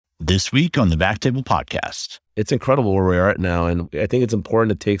This week on the Backtable Podcast. It's incredible where we are at now, and I think it's important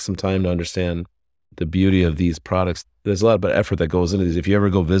to take some time to understand the beauty of these products. There's a lot of effort that goes into these. If you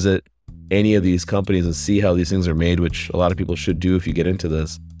ever go visit any of these companies and see how these things are made, which a lot of people should do if you get into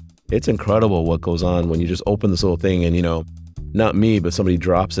this, it's incredible what goes on when you just open this little thing and, not me, but somebody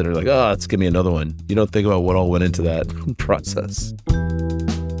drops it and they're like, oh, let's give me another one. You don't think about what all went into that process.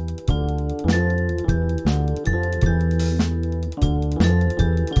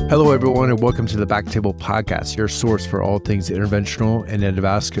 Hello, everyone, and welcome to the Backtable Podcast, your source for all things interventional and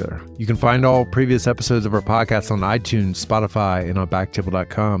endovascular. You can find all previous episodes of our podcast on iTunes, Spotify, and on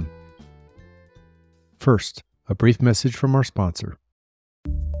backtable.com. First, a brief message from our sponsor.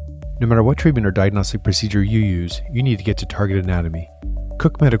 No matter what treatment or diagnostic procedure you use, you need to get to Target Anatomy.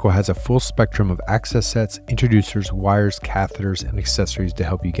 Cook Medical has a full spectrum of access sets, introducers, wires, catheters, and accessories to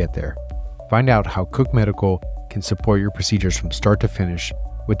help you get there. Find out how Cook Medical can support your procedures from start to finish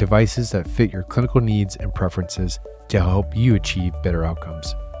with devices that fit your clinical needs and preferences to help you achieve better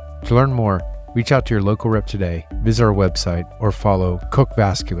outcomes. To learn more, reach out to your local rep today, visit our website, or follow Cook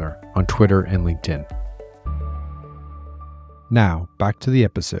Vascular on Twitter and LinkedIn. Now, back to the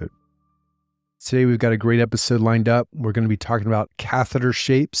episode. Today, we've got a great episode lined up. We're going to be talking about catheter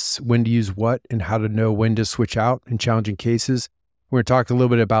shapes, when to use what, and how to know when to switch out in challenging cases. We're going to talk a little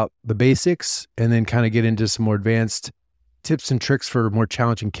bit about the basics and then kind of get into some more advanced tips and tricks for more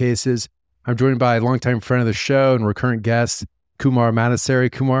challenging cases. I'm joined by a longtime friend of the show and recurrent guest, Kumar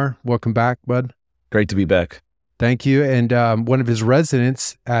Madassery. Kumar, welcome back, bud. Great to be back. Thank you. And one of his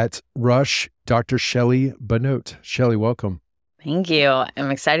residents at Rush, Dr. Shelly Bhanot. Shelly, welcome. Thank you.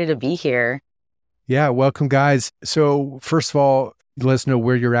 I'm excited to be here. Yeah, welcome, guys. So first of all, let us know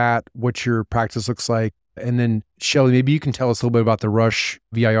where you're at, what your practice looks like. And then, Shelly, maybe you can tell us a little bit about the Rush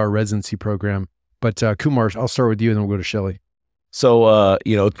VIR residency program. But Kumar, I'll start with you and then we'll go to Shelly. So,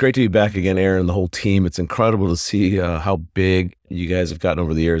 it's great to be back again, Aaron, and the whole team. It's incredible to see how big you guys have gotten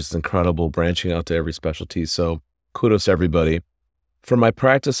over the years. It's incredible branching out to every specialty. So kudos to everybody. For my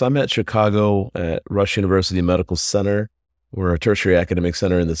practice, I'm at Chicago at Rush University Medical Center. We're a tertiary academic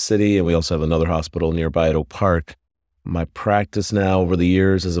center in the city, and we also have another hospital nearby at Oak Park. My practice now over the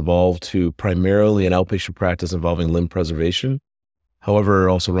years has evolved to primarily an outpatient practice involving limb preservation. However,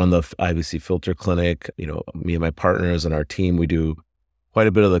 I also run the IVC filter clinic. Me and my partners and our team, we do quite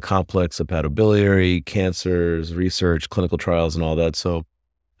a bit of the complex hepatobiliary, cancers, research, clinical trials, and all that. So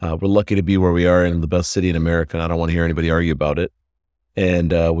we're lucky to be where we are in the best city in America, and I don't want to hear anybody argue about it.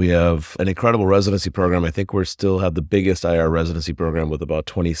 And we have an incredible residency program. I think we still have the biggest IR residency program with about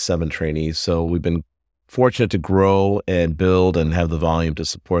 27 trainees. So we've been fortunate to grow and build and have the volume to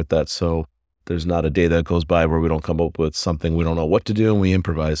support that. So there's not a day that goes by where we don't come up with something we don't know what to do and we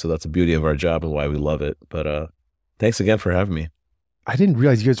improvise. So that's the beauty of our job and why we love it. But thanks again for having me. I didn't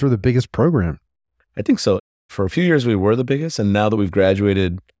realize you guys were the biggest program. I think so. For a few years, we were the biggest. And now that we've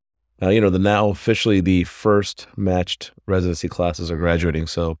graduated, now officially the first matched residency classes are graduating.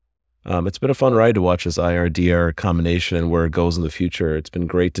 So it's been a fun ride to watch this IR-DR combination and where it goes in the future. It's been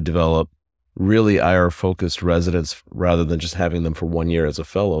great to develop really IR-focused residents rather than just having them for 1 year as a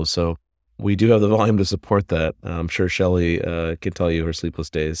fellow. So we do have the volume to support that. I'm sure Shelly can tell you her sleepless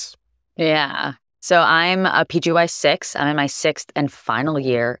days. Yeah. So I'm a PGY6. I'm in my 6th and final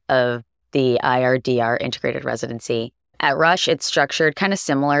year of the IR-DR integrated residency. At Rush, it's structured kind of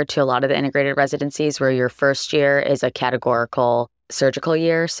similar to a lot of the integrated residencies where your first year is a categorical surgical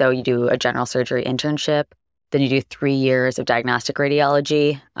year. So you do a general surgery internship, then you do 3 years of diagnostic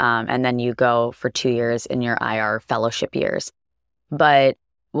radiology, and then you go for 2 years in your IR fellowship years. But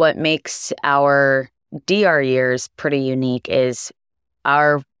what makes our DR years pretty unique is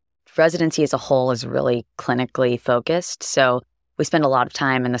our residency as a whole is really clinically focused. So we spend a lot of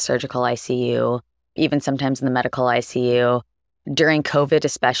time in the surgical ICU, even sometimes in the medical ICU. During COVID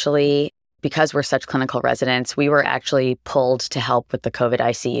especially, because we're such clinical residents, we were actually pulled to help with the COVID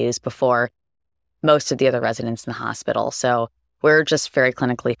ICUs before most of the other residents in the hospital. So we're just very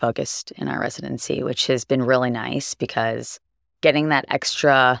clinically focused in our residency, which has been really nice because getting that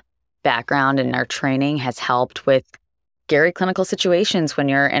extra background in our training has helped with scary clinical situations when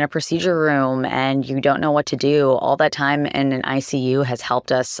you're in a procedure room and you don't know what to do. All that time in an ICU has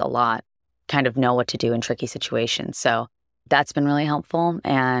helped us a lot kind of know what to do in tricky situations. So that's been really helpful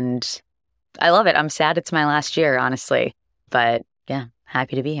and I love it. I'm sad it's my last year, honestly, but yeah,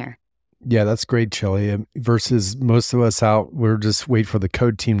 happy to be here. Yeah, that's great, Shelly. Versus most of us out, we're just wait for the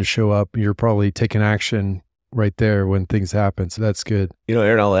code team to show up. You're probably taking action right there when things happen. So that's good.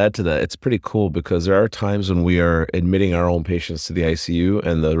 Aaron, I'll add to that. It's pretty cool because there are times when we are admitting our own patients to the ICU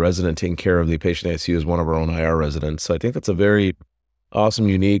and the resident taking care of the patient in the ICU is one of our own IR residents. So I think that's a very awesome,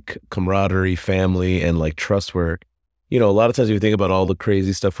 unique camaraderie, family, and like trust where, a lot of times if you think about all the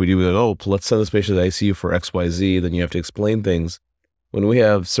crazy stuff we do, we're like, oh, let's send this patient to the ICU for XYZ. Then you have to explain things. When we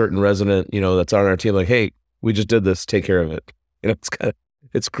have certain resident, that's on our team, like, hey, we just did this, take care of it.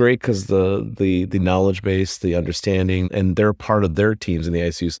 It's great because the knowledge base, the understanding, and they're part of their teams in the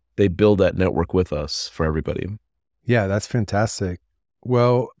ICUs. They build that network with us for everybody. Yeah, that's fantastic.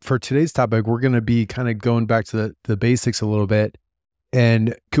 Well, for today's topic, we're going to be kind of going back to the basics a little bit.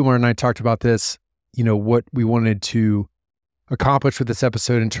 And Kumar and I talked about this, what we wanted to accomplish with this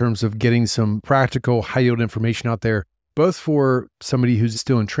episode in terms of getting some practical, high-yield information out there, both for somebody who's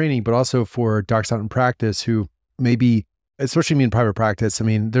still in training, but also for docs out in practice who maybe, especially me in private practice,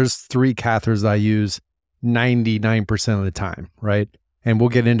 there's 3 catheters that I use 99% of the time, right? And we'll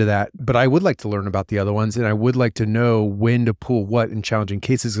get into that. But I would like to learn about the other ones, and I would like to know when to pull what in challenging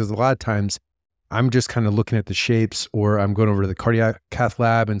cases, because a lot of times I'm just kind of looking at the shapes, or I'm going over to the cardiac cath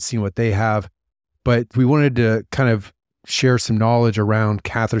lab and seeing what they have. But we wanted to kind of share some knowledge around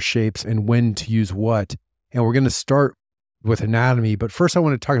catheter shapes and when to use what. And we're going to start with anatomy. But first, I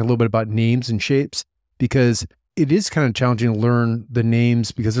want to talk a little bit about names and shapes, because it is kind of challenging to learn the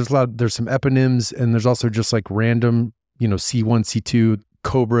names, because there's some eponyms, and there's also just like random, C1, C2,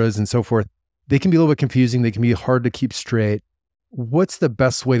 cobras, and so forth. They can be a little bit confusing. They can be hard to keep straight. What's the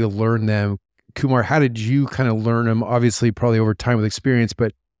best way to learn them? Kumar, how did you kind of learn them? Obviously, probably over time with experience,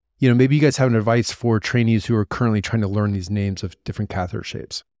 but maybe you guys have an advice for trainees who are currently trying to learn these names of different catheter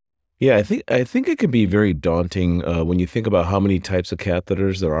shapes. Yeah, I think it can be very daunting when you think about how many types of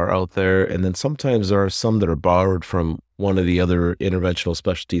catheters there are out there. And then sometimes there are some that are borrowed from one of the other interventional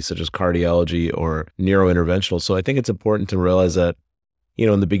specialties, such as cardiology or neurointerventional. So I think it's important to realize that,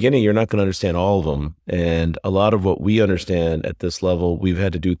 in the beginning, you're not going to understand all of them. And a lot of what we understand at this level, we've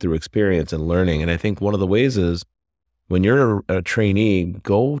had to do through experience and learning. And I think one of the ways is when you're a trainee,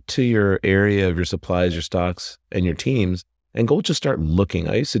 go to your area of your supplies, your stocks, and your teams, and go just start looking.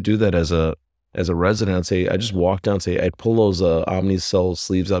 I used to do that as a resident. I'd say, I just walk down and say, I'd pull those Omnicell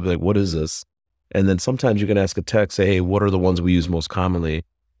sleeves up, like, what is this? And then sometimes you can ask a tech, say, hey, what are the ones we use most commonly?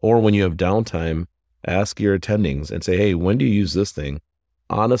 Or when you have downtime, ask your attendings and say, hey, when do you use this thing?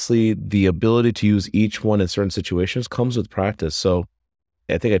 Honestly, the ability to use each one in certain situations comes with practice. So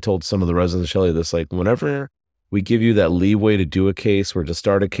I think I told some of the residents, Shelly, this, like, whenever we give you that leeway to do a case or to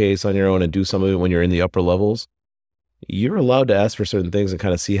start a case on your own and do some of it when you're in the upper levels, you're allowed to ask for certain things and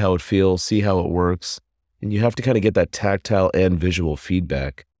kind of see how it feels, see how it works. And you have to kind of get that tactile and visual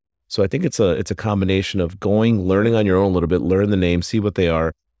feedback. So I think it's a combination of learning on your own a little bit, learn the name, see what they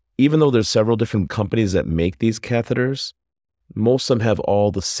are. Even though there's several different companies that make these catheters, most of them have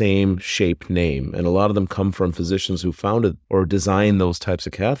all the same shape name. And a lot of them come from physicians who founded or designed those types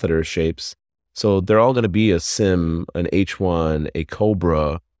of catheter shapes. So they're all going to be a Sim, an H1, a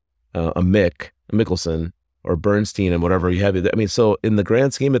Cobra, a Mickelson, or Bernstein, and whatever you have. So in the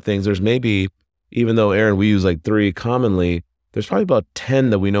grand scheme of things, there's maybe, even though, Aaron, we use like 3 commonly, there's probably about 10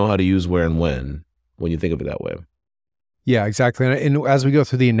 that we know how to use where and when you think of it that way. Yeah, exactly. And as we go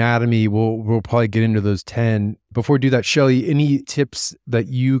through the anatomy, we'll probably get into those 10. Before we do that, Shelly, any tips that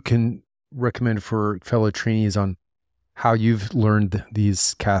you can recommend for fellow trainees on how you've learned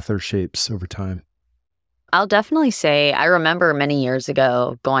these catheter shapes over time? I'll definitely say, I remember many years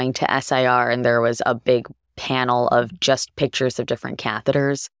ago going to SIR, and there was a big panel of just pictures of different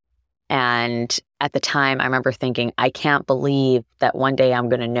catheters. And at the time, I remember thinking, I can't believe that one day I'm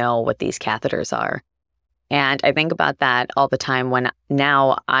going to know what these catheters are. And I think about that all the time when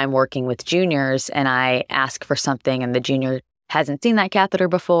now I'm working with juniors and I ask for something and the junior hasn't seen that catheter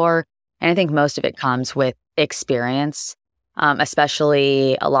before. And I think most of it comes with experience,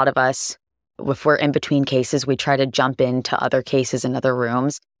 especially a lot of us, if we're in between cases, we try to jump into other cases in other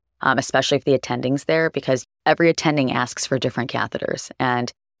rooms, especially if the attending's there, because every attending asks for different catheters. And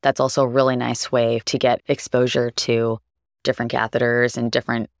that's also a really nice way to get exposure to different catheters and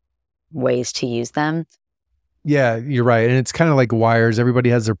different ways to use them. Yeah, you're right. And it's kind of like wires.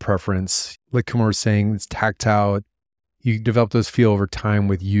 Everybody has their preference. Like Kumar was saying, it's tactile. You develop those feel over time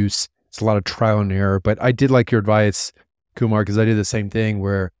with use. It's a lot of trial and error. But I did like your advice, Kumar, because I did the same thing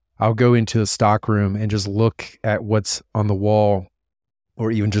where I'll go into the stock room and just look at what's on the wall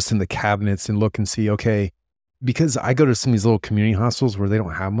or even just in the cabinets and look and see, okay, because I go to some of these little community hospitals where they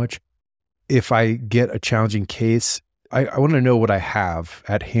don't have much. If I get a challenging case, I want to know what I have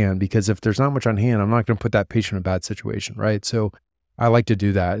at hand, because if there's not much on hand, I'm not going to put that patient in a bad situation, right? So I like to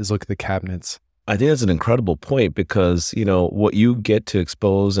do that, is look at the cabinets. I think that's an incredible point, because, what you get to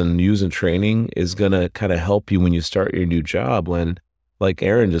expose and use in training is going to kind of help you when you start your new job, when, like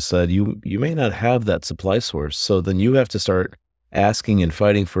Aaron just said, you may not have that supply source. So then you have to start asking and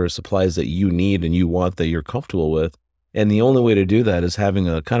fighting for supplies that you need and you want that you're comfortable with. And the only way to do that is having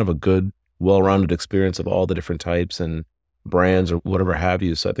a kind of a good, well-rounded experience of all the different types and brands or whatever have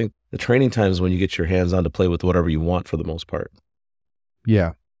you. So I think the training time is when you get your hands on to play with whatever you want for the most part.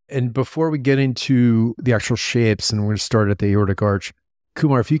 Yeah. And before we get into the actual shapes, and we're going to start at the aortic arch,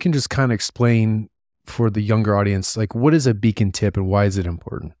 Kumar, if you can just kind of explain for the younger audience, like what is a beacon tip and why is it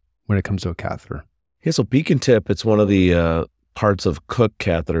important when it comes to a catheter? Yeah, so beacon tip, it's one of the parts of Cook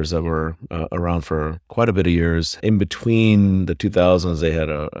catheters that were around for quite a bit of years. In between the 2000s, they had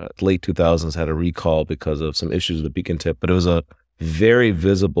late 2000s had a recall because of some issues with the beacon tip, but it was a very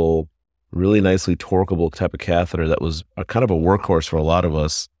visible, really nicely torqueable type of catheter that was a kind of a workhorse for a lot of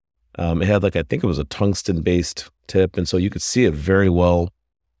us. It had I think it was a tungsten-based tip, and so you could see it very well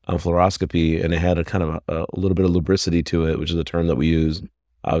on fluoroscopy, and it had a kind of a little bit of lubricity to it, which is a term that we use,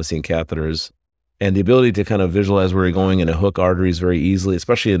 obviously, in catheters. And the ability to kind of visualize where you're going and to hook arteries very easily,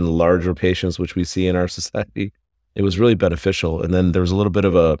 especially in larger patients, which we see in our society, it was really beneficial. And then there was a little bit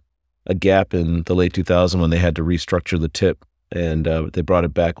of a gap in the late 2000s when they had to restructure the tip, and they brought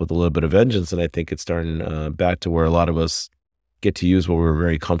it back with a little bit of vengeance, and I think it's starting back to where a lot of us get to use what we're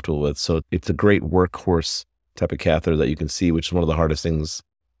very comfortable with. So it's a great workhorse type of catheter that you can see, which is one of the hardest things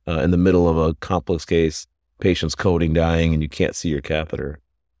in the middle of a complex case, patients coding, dying, and you can't see your catheter.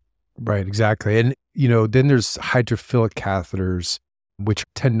 Right, exactly. And, then there's hydrophilic catheters, which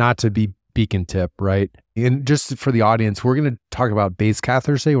tend not to be beacon tip, right? And just for the audience, we're going to talk about base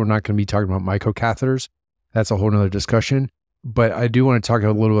catheters today. We're not going to be talking about microcatheters. That's a whole nother discussion. But I do want to talk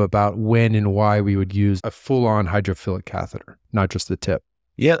a little bit about when and why we would use a full-on hydrophilic catheter, not just the tip.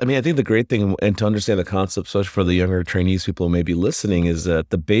 Yeah, I mean, I think the great thing, and to understand the concept, especially for the younger trainees, people who may be listening, is that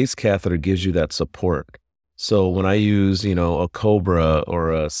the base catheter gives you that support. So when I use, a Cobra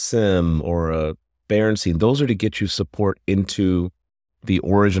or a Sim or a Berenstein, those are to get you support into the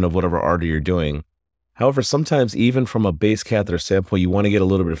origin of whatever artery you're doing. However, sometimes even from a base catheter standpoint, you want to get a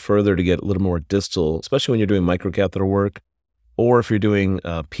little bit further to get a little more distal, especially when you're doing microcatheter work, or if you're doing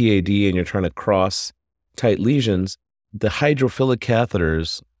PAD and you're trying to cross tight lesions. The hydrophilic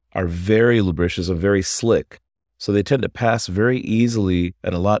catheters are very lubricious and very slick. So they tend to pass very easily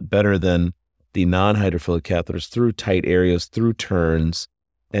and a lot better than the non-hydrophilic catheters through tight areas, through turns,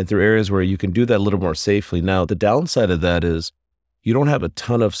 and through areas where you can do that a little more safely. Now, the downside of that is you don't have a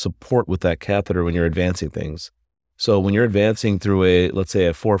ton of support with that catheter when you're advancing things. So when you're advancing through let's say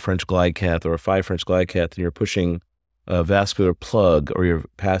a 4 French glide cath or a 5 French glide cath, and you're pushing a vascular plug or you're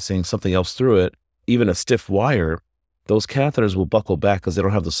passing something else through it, even a stiff wire, those catheters will buckle back because they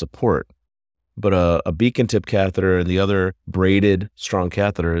don't have the support. But a beacon tip catheter and the other braided strong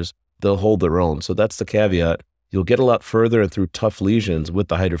catheters, they'll hold their own. So that's the caveat. You'll get a lot further and through tough lesions with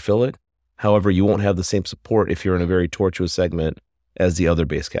the hydrophilic. However, you won't have the same support if you're in a very tortuous segment as the other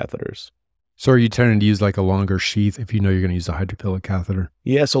base catheters. So are you tending to use a longer sheath if you know you're going to use a hydrophilic catheter?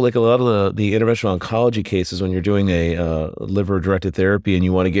 Yeah, so a lot of the interventional oncology cases, when you're doing a liver-directed therapy and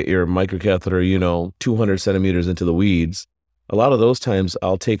you want to get your microcatheter, 200 centimeters into the weeds, a lot of those times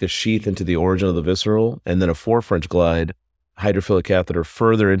I'll take a sheath into the origin of the visceral and then a 4 French glide hydrophilic catheter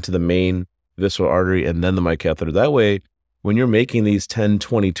further into the main visceral artery and then the microcatheter. That way, when you're making these 10,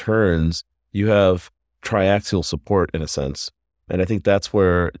 20 turns, you have triaxial support in a sense. And I think that's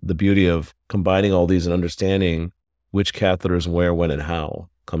where the beauty of combining all these and understanding which catheters, where, when, and how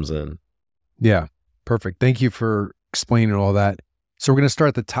comes in. Yeah, perfect. Thank you for explaining all that. So we're going to start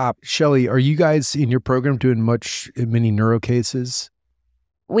at the top. Shelly, are you guys in your program doing many neuro cases?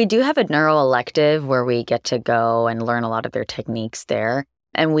 We do have a neuro elective where we get to go and learn a lot of their techniques there.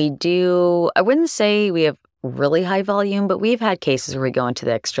 And we do, I wouldn't say we have really high volume, but we've had cases where we go into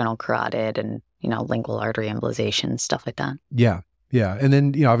the external carotid and lingual artery embolization, stuff like that. Yeah. Yeah. And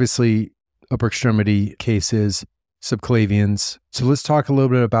then, obviously upper extremity cases, subclavians. So let's talk a little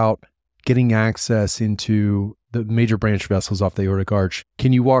bit about getting access into the major branch vessels off the aortic arch.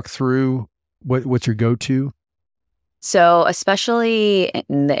 Can you walk through what's your go-to? So especially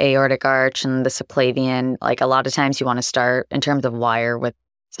in the aortic arch and the subclavian, a lot of times you want to start in terms of wire with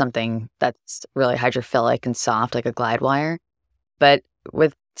something that's really hydrophilic and soft, like a glide wire. But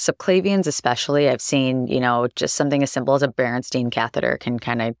with subclavians especially, I've seen, just something as simple as a Berenstein catheter can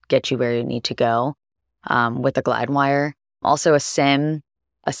kind of get you where you need to go with a glide wire. Also a SIM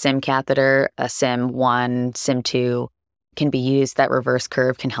catheter, a SIM 1, SIM 2 can be used. That reverse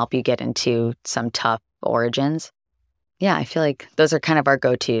curve can help you get into some tough origins. Yeah, I feel like those are kind of our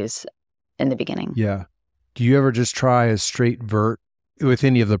go-tos in the beginning. Yeah. Do you ever just try a straight vert with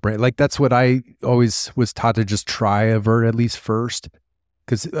any of the branch? That's what I always was taught to just try a vert at least first.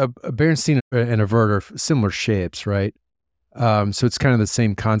 Because a Berenstein and a vert are similar shapes, right? So it's kind of the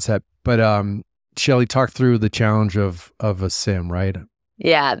same concept. But Shelly, talk through the challenge of a sim, right?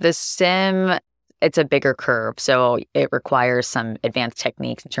 Yeah, the sim, it's a bigger curve, so it requires some advanced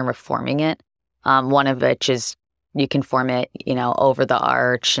techniques in terms of forming it. One of which is you can form it, over the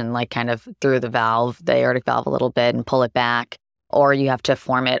arch and like kind of through the valve, the aortic valve a little bit and pull it back. Or you have to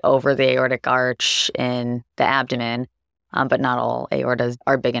form it over the aortic arch in the abdomen, but not all aortas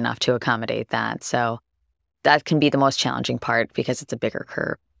are big enough to accommodate that. So that can be the most challenging part because it's a bigger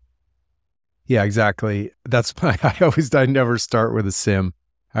curve. Yeah, exactly. That's why I never start with a sim.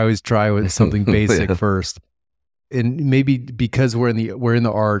 I always try with something basic first. And maybe because we're in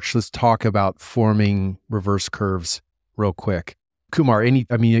the arch, let's talk about forming reverse curves real quick. Kumar,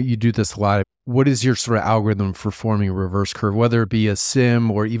 you do this a lot. What is your sort of algorithm for forming a reverse curve, whether it be a sim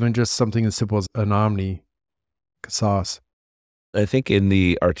or even just something as simple as an omni? Sauce. I think in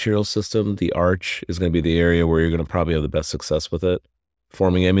the arterial system, the arch is going to be the area where you're going to probably have the best success with it.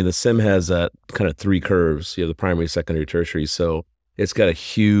 Forming, the sim has that kind of three curves. You have the primary, secondary, tertiary. So it's got a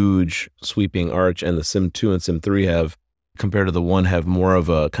huge sweeping arch, and the sim 2 and sim 3 have, compared to the one, have more of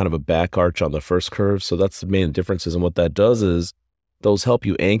a kind of a back arch on the first curve. So that's the main differences. And what that does is those help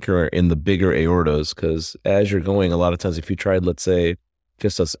you anchor in the bigger aortas, because as you're going, a lot of times if you tried, let's say,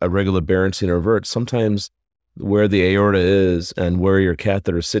 just a regular Berenstein or vert, sometimes where the aorta is and where your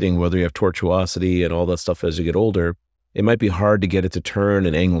catheter is sitting, whether you have tortuosity and all that stuff as you get older, it might be hard to get it to turn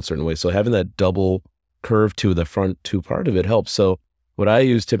and angle in certain ways. So having that double curve to the front two part of it helps. So what I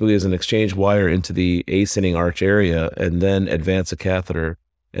use typically is an exchange wire into the ascending arch area and then advance a catheter.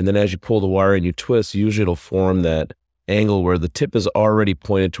 And then as you pull the wire and you twist, usually it'll form that angle where the tip is already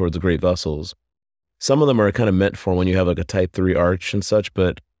pointed towards the great vessels. Some of them are kind of meant for when you have like a type 3 arch and such,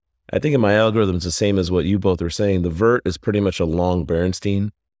 but I think in my algorithm, it's the same as what you both were saying. The vert is pretty much a long Berenstein,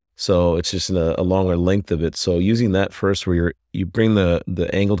 so it's just in a longer length of it. So using that first, where you bring the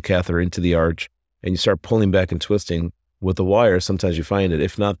angled catheter into the arch and you start pulling back and twisting with the wire, sometimes you find it.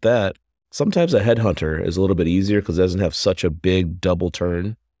 If not that, sometimes a headhunter is a little bit easier because it doesn't have such a big double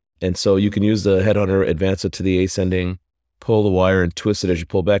turn. And so you can use the headhunter, advance it to the ascending, pull the wire and twist it as you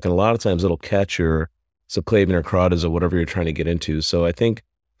pull back. And a lot of times it'll catch your subclavian or carotids or whatever you're trying to get into. So I think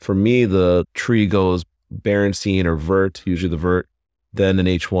for me, the tree goes Berenstein or vert, usually the vert, then an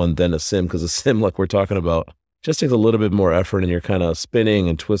H1, then a sim, because a sim, like we're talking about, just takes a little bit more effort and you're kind of spinning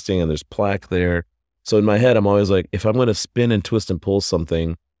and twisting and there's plaque there. So in my head, I'm always like, if I'm going to spin and twist and pull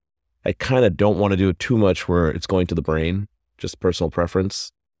something, I kind of don't want to do it too much where it's going to the brain, just personal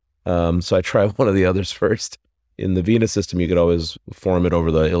preference. So I try one of the others first. In the venous system, you could always form it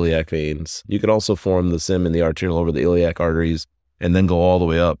over the iliac veins. You could also form the sim in the arterial over the iliac arteries and then go all the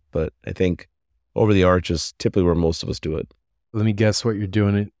way up. But I think over the arch is typically where most of us do it. Let me guess what you're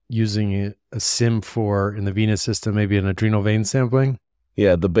doing, using a sim for in the venous system, maybe an adrenal vein sampling?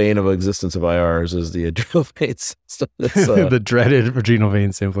 Yeah, the bane of existence of IRs is the adrenal vein system. The dreaded adrenal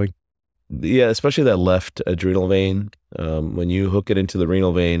vein sampling. Yeah, especially that left adrenal vein. When you hook it into the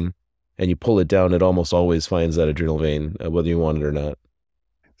renal vein and you pull it down, it almost always finds that adrenal vein, whether you want it or not.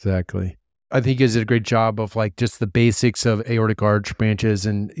 Exactly. I think you guys did a great job of like just the basics of aortic arch branches,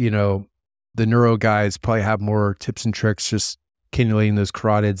 and the neuro guys probably have more tips and tricks just cannulating those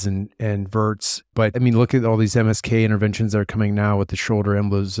carotids and verts. But look at all these MSK interventions that are coming now with the shoulder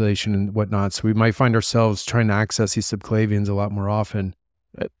embolization and whatnot. So we might find ourselves trying to access these subclavians a lot more often.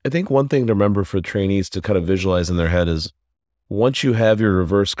 I think one thing to remember for trainees to kind of visualize in their head is once you have your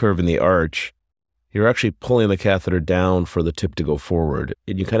reverse curve in the arch, you're actually pulling the catheter down for the tip to go forward.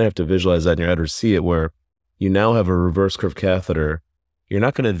 And you kind of have to visualize that in your head or see it where you now have a reverse curve catheter. You're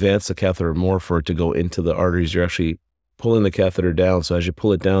not going to advance the catheter more for it to go into the arteries. You're actually pulling the catheter down. So as you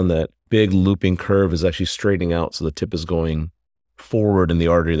pull it down, that big looping curve is actually straightening out. So the tip is going forward in the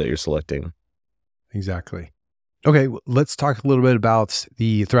artery that you're selecting. Exactly. Okay, let's talk a little bit about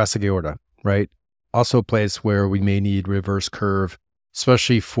the thoracic aorta, right? Also a place where we may need reverse curve,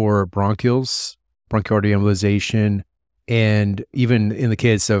 especially for bronchials, bronchial artery embolization, and even in the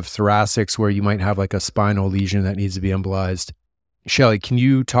case of thoracics where you might have like a spinal lesion that needs to be embolized. Shelly, can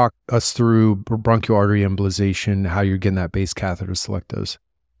you talk us through bronchial artery embolization, how you're getting that base catheter to select those?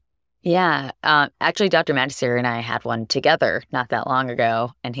 Yeah. Actually, Dr. Madassery and I had one together not that long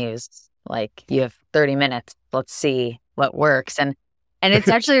ago, and he was like, you have 30 minutes. Let's see what works. And it's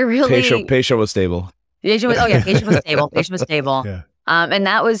actually really... Patient was stable. Patient was stable. Patient was stable. Yeah. And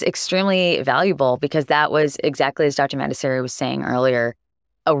that was extremely valuable because that was exactly as Dr. Madassery was saying earlier,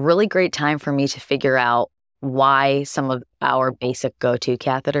 a really great time for me to figure out why some of our basic go-to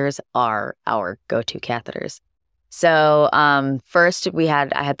catheters are our go-to catheters. So first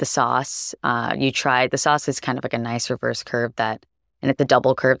I had the sauce. The sauce is kind of like a nice reverse curve and it's a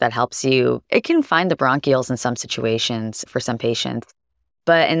double curve that helps you. It can find the bronchioles in some situations for some patients.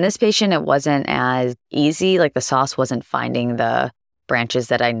 But in this patient, it wasn't as easy. Like the sauce wasn't finding the branches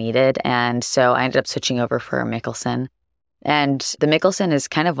that I needed. And so I ended up switching over for a Mickelson. And the Mickelson is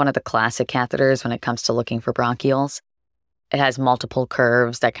kind of one of the classic catheters when it comes to looking for bronchioles. It has multiple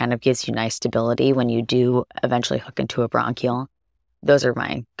curves that kind of gives you nice stability when you do eventually hook into a bronchiole. Those are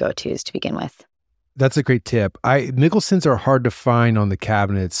my go-tos to begin with. That's a great tip. Mickelsons are hard to find on the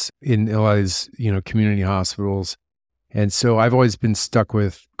cabinets in a lot of these, community hospitals. And so I've always been stuck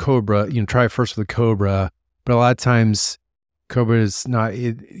with Cobra, try first with a Cobra, but a lot of times Cobra is not,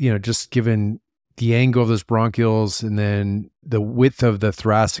 just given the angle of those bronchioles and then the width of the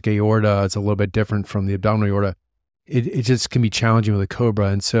thoracic aorta is a little bit different from the abdominal aorta. It just can be challenging with a Cobra.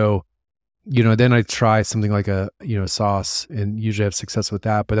 And so, then I try something like a sauce and usually have success with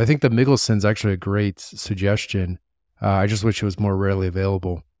that. But I think the Mickelson's actually a great suggestion. I just wish it was more rarely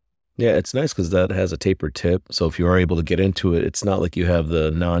available. Yeah, it's nice because that has a tapered tip. So if you are able to get into it, it's not like you have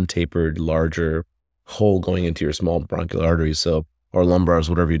the non-tapered, larger hole going into your small bronchial arteries, or lumbars,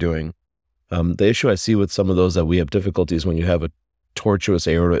 whatever you're doing. The issue I see with some of those that we have difficulties when you have a tortuous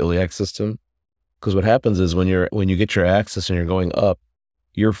aortoiliac system, because what happens is when you get your access and you're going up,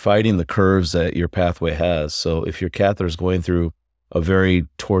 you're fighting the curves that your pathway has. So if your catheter is going through a very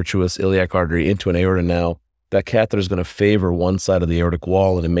tortuous iliac artery into an aorta now, that catheter is going to favor one side of the aortic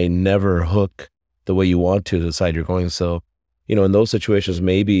wall and it may never hook the way you want to the side you're going. So, in those situations,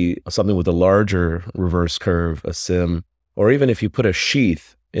 maybe something with a larger reverse curve, a SIM, or even if you put a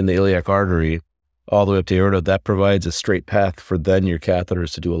sheath in the iliac artery all the way up to aorta, that provides a straight path for then your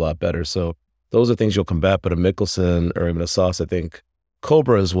catheters to do a lot better. So those are things you'll combat, but a Mickelson or even a sauce, I think,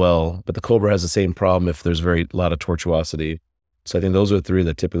 Cobra as well, but the Cobra has the same problem if there's a lot of tortuosity. So I think those are the three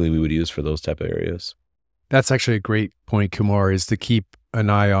that typically we would use for those type of areas. That's actually a great point, Kumar, is to keep an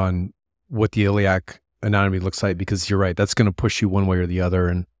eye on what the iliac anatomy looks like, because you're right, that's going to push you one way or the other.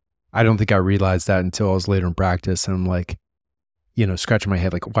 And I don't think I realized that until I was later in practice. And I'm like, scratching my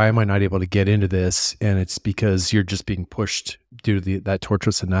head, like, why am I not able to get into this? And it's because you're just being pushed due to that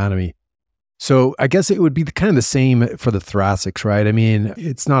tortuous anatomy. So I guess it would be kind of the same for the thoracics, right? I mean,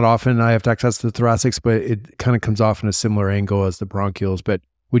 it's not often I have to access the thoracics, but it kind of comes off in a similar angle as the bronchioles. But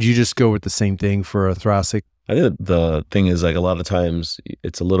would you just go with the same thing for a thoracic? I think the thing is, like, a lot of times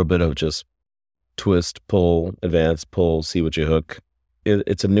it's a little bit of just twist, pull, advance, pull, see what you hook.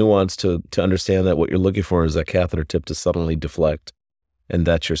 It's a nuance to understand that what you're looking for is that catheter tip to suddenly deflect. And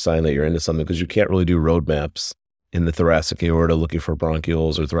that's your sign that you're into something, because you can't really do roadmaps in the thoracic aorta looking for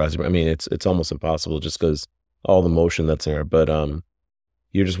bronchioles or thoracic. I mean, it's almost impossible just because all the motion that's there. But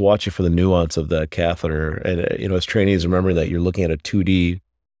you're just watching for the nuance of that catheter. And, as trainees, remembering that you're looking at a 2D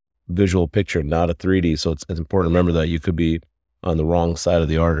visual picture, not a 3D. So it's important to remember that you could be on the wrong side of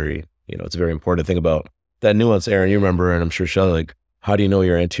the artery. It's very important to think about that nuance, Aaron. You remember, and I'm sure Shelly, like, how do you know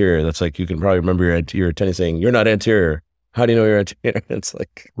you're anterior? That's like, you can probably remember your attending saying, you're not anterior. How do you know you're anterior? It's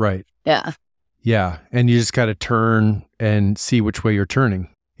like, right. Yeah. Yeah. And you just got to turn and see which way you're turning.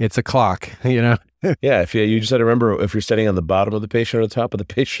 It's a clock, Yeah. If you just had to remember, if you're standing on the bottom of the patient or the top of the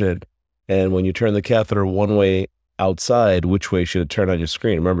patient, and when you turn the catheter one way outside, which way should it turn on your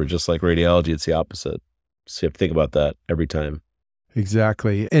screen? Remember, just like radiology, it's the opposite. So you have to think about that every time.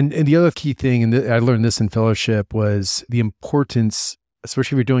 Exactly. And the other key thing, and I learned this in fellowship, was the importance,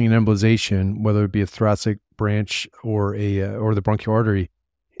 especially if you're doing an embolization, whether it be a thoracic branch or the bronchial artery,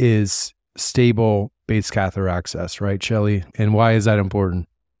 is stable base catheter access, right, Shelly? And why is that important?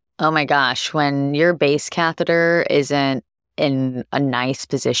 Oh my gosh, when your base catheter isn't in a nice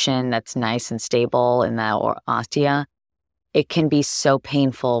position that's nice and stable in that ostia, it can be so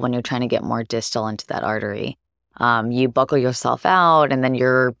painful when you're trying to get more distal into that artery. You buckle yourself out and then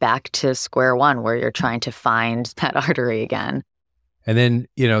you're back to square one where you're trying to find that artery again. And then,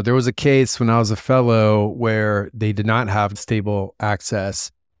 there was a case when I was a fellow where they did not have stable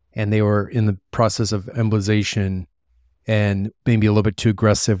access and they were in the process of embolization and maybe a little bit too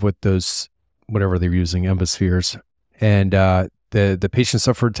aggressive with those, whatever they were using, embospheres. And the patient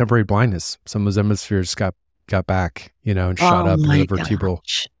suffered temporary blindness. Some of those embospheres got back, and shot up in the vertebral.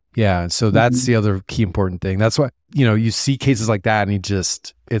 Gosh. Yeah. So that's the other key important thing. That's why, you see cases like that and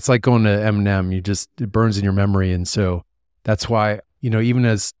it's like going to M&M, it burns in your memory. And so that's why, even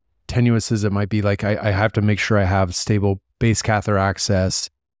as tenuous as it might be, like I have to make sure I have stable base catheter access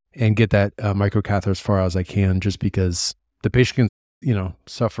and get that microcatheter as far as I can, just because the patient can,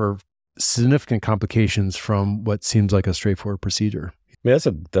 suffer significant complications from what seems like a straightforward procedure. mean,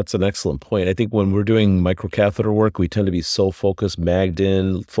 that's an excellent point. I think when we're doing microcatheter work, we tend to be so focused, magged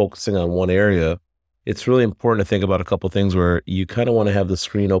in, focusing on one area. It's really important to think about a couple of things where you kind of want to have the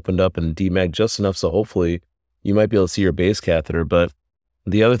screen opened up and demag just enough so hopefully you might be able to see your base catheter. But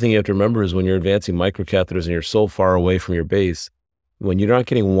the other thing you have to remember is when you're advancing microcatheters and you're so far away from your base, when you're not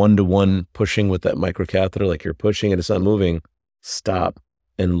getting one-to-one pushing with that microcatheter, like you're pushing and it's not moving, stop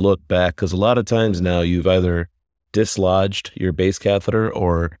and look back. Because a lot of times now you've either dislodged your base catheter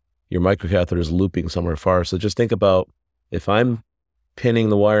or your microcatheter is looping somewhere far. So just think about, if I'm pinning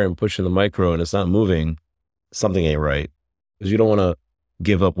the wire and pushing the micro and it's not moving, something ain't right. Because you don't want to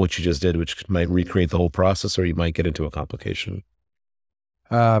give up what you just did, which might recreate the whole process, or you might get into a complication.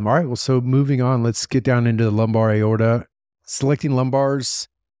 All right. Well, so moving on, let's get down into the lumbar aorta. Selecting lumbars.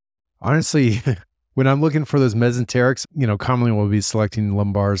 Honestly, when I'm looking for those mesenterics, commonly we'll be selecting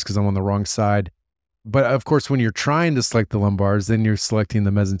lumbars because I'm on the wrong side. But of course, when you're trying to select the lumbars, then you're selecting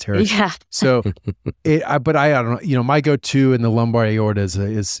the mesenterics. Yeah. So, I don't know. My go-to in the lumbar aorta is a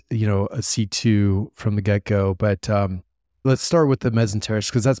C2 from the get-go. But let's start with the mesenterics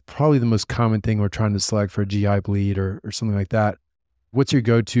because that's probably the most common thing we're trying to select for a GI bleed or something like that. What's your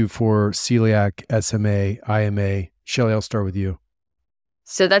go-to for celiac, SMA, IMA? Shelly, I'll start with you.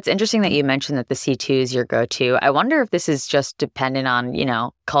 So that's interesting that you mentioned that the C2 is your go-to. I wonder if this is just dependent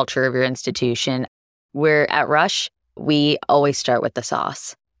on, culture of your institution. We're at Rush, we always start with the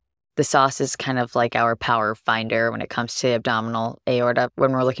sauce. The sauce is kind of like our power finder when it comes to abdominal aorta.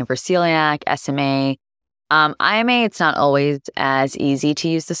 When we're looking for celiac, SMA, IMA, it's not always as easy to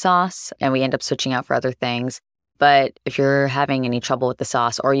use the sauce, and we end up switching out for other things. But if you're having any trouble with the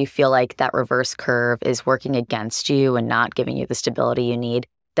sauce, or you feel like that reverse curve is working against you and not giving you the stability you need,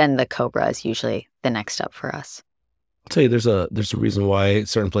 then the Cobra is usually the next step for us. I'll tell you, there's a reason why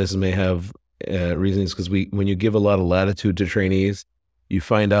certain places may have reasons, because when you give a lot of latitude to trainees, you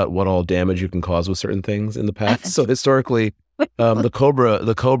find out what all damage you can cause with certain things in the past. So historically, the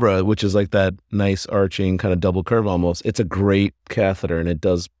Cobra, which is like that nice arching kind of double curve almost, it's a great catheter, and it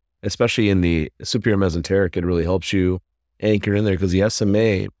does, especially in the superior mesenteric, it really helps you anchor in there, because the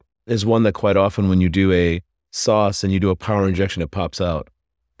SMA is one that quite often when you do a sauce and you do a power injection, it pops out.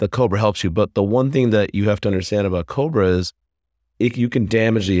 The Cobra helps you. But the one thing that you have to understand about Cobra is you can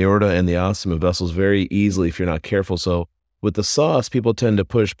damage the aorta and the ostium vessels very easily if you're not careful. So with the sauce, people tend to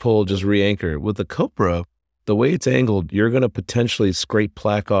push, pull, just re-anchor. With the Cobra, the way it's angled, you're going to potentially scrape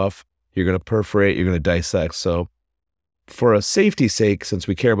plaque off, you're going to perforate, you're going to dissect. So for a safety's sake, since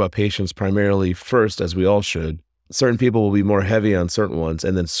we care about patients primarily first, as we all should, certain people will be more heavy on certain ones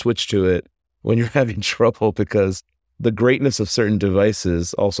and then switch to it when you're having trouble, because the greatness of certain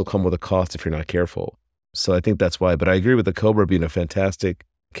devices also come with a cost if you're not careful. So I think that's why. But I agree with the Cobra being a fantastic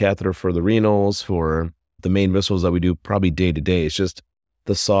catheter for the renals, for the main viscerals that we do probably day to day. It's just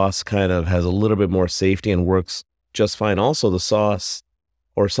the sauce kind of has a little bit more safety and works just fine. Also, the sauce,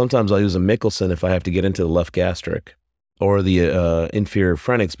 or sometimes I'll use a Mickelson if I have to get into the left gastric or the inferior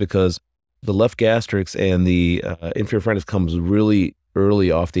phrenics, because the left gastrics and the inferior phrenics comes really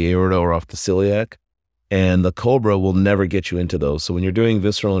early off the aorta or off the celiac. And the Cobra will never get you into those. So when you're doing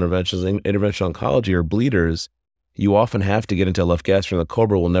visceral interventions, interventional oncology or bleeders, you often have to get into left gastric, and the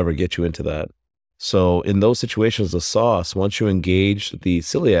Cobra will never get you into that. So in those situations, the sauce, once you engage the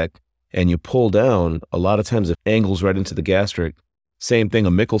celiac and you pull down, a lot of times it angles right into the gastric. Same thing,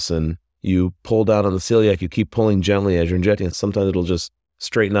 a Mickelson, you pull down on the celiac, you keep pulling gently as you're injecting, and sometimes it'll just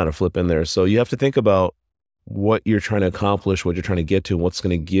straighten out or flip in there. So you have to think about what you're trying to accomplish, what you're trying to get to, and what's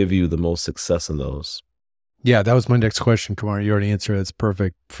going to give you the most success in those. Yeah, that was my next question, Kumar. You already answered it. It's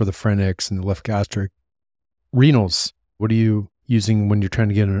perfect for the phrenics and the left gastric. Renals, what are you using when you're trying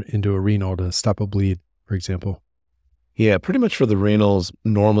to get into a renal to stop a bleed, for example? Yeah, pretty much for the renals,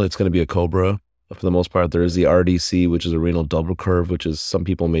 normally it's going to be a Cobra. For the most part, there is the RDC, which is a renal double curve, which is some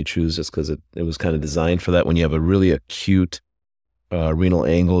people may choose just because it was kind of designed for that. When you have a really acute renal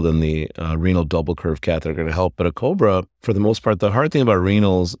angle, then the renal double curve catheter are going to help. But a Cobra, for the most part, the hard thing about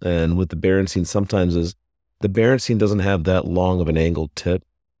renals and with the Berenstein sometimes is the Berenstein doesn't have that long of an angled tip.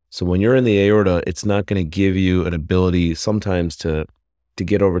 So when you're in the aorta, it's not going to give you an ability sometimes to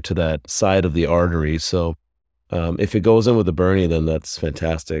get over to that side of the artery. So if it goes in with a Bernie, then that's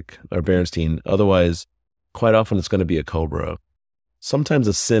fantastic, or Berenstein. Otherwise, quite often it's going to be a Cobra. Sometimes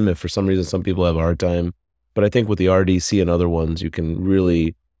a SIM if for some reason some people have a hard time. But I think with the RDC and other ones, you can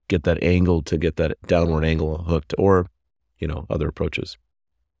really get that angle to get that downward angle hooked, or, other approaches.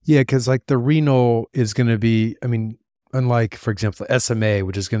 Yeah, because like the renal is going to be, unlike, for example, SMA,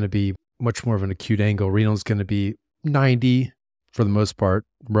 which is going to be much more of an acute angle, renal is going to be 90 for the most part,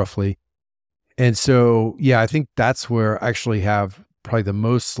 roughly. And so, yeah, I think that's where I actually have probably the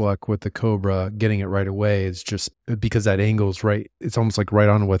most luck with the Cobra getting it right away is just because that angle's right. It's almost like right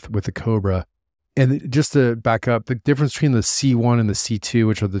on with the Cobra. And just to back up, the difference between the C1 and the C2,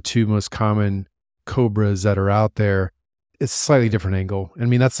 which are the two most common Cobras that are out there, it's a slightly different angle. I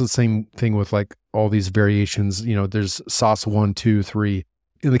mean, that's the same thing with like all these variations. There's sauce 1, 2, 3.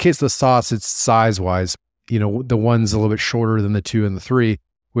 In the case of the sauce, it's size-wise. The one's a little bit shorter than the 2 and the 3.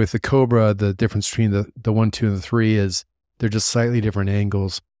 With the Cobra, the difference between the 1, 2, and the 3 is they're just slightly different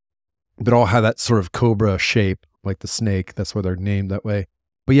angles, but all have that sort of Cobra shape, like the snake. That's why they're named that way.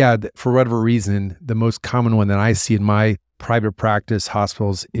 But yeah, for whatever reason, the most common one that I see in my private practice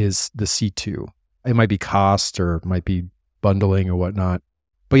hospitals is the C2. It might be cost or it might be bundling or whatnot.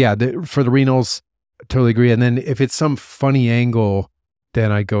 But yeah, for the renals, I totally agree. And then if it's some funny angle,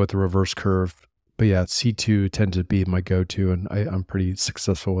 then I go with the reverse curve. But yeah, C2 tends to be my go-to, and I'm pretty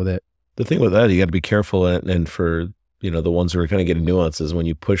successful with it. The thing with that, you got to be careful. And for, the ones who are kind of getting nuances, when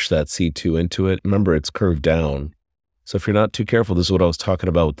you push that C2 into it, remember it's curved down. So if you're not too careful, this is what I was talking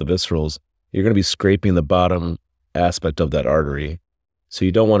about with the viscerals, you're going to be scraping the bottom aspect of that artery. So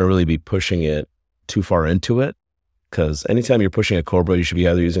you don't want to really be pushing it too far into it, because anytime you're pushing a Cobra, you should be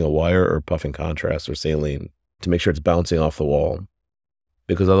either using a wire or puffing contrast or saline to make sure it's bouncing off the wall.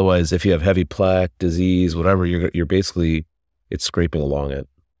 Because otherwise, if you have heavy plaque, disease, whatever, you're basically, it's scraping along it.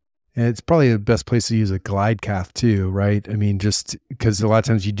 And it's probably the best place to use a glide cath too, right? I mean, just because a lot of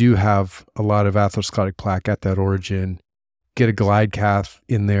times you do have a lot of atherosclerotic plaque at that origin, get a glide cath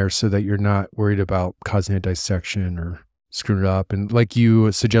in there so that you're not worried about causing a dissection or screwing it up. And like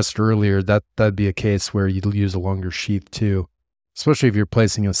you suggested earlier, that'd be a case where you'd use a longer sheath too, especially if you're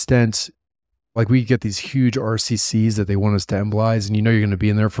placing a stent. Like we get these huge RCCs that they want us to embolize, and you're going to be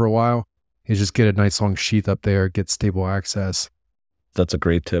in there for a while. You just get a nice long sheath up there, get stable access. That's a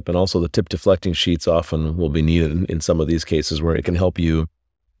great tip. And also the tip deflecting sheets often will be needed in some of these cases where it can help you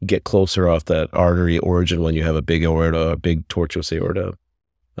get closer off that artery origin when you have a big aorta, a big tortuous aorta.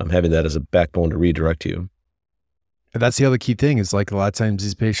 Having that as a backbone to redirect you. And that's the other key thing is like a lot of times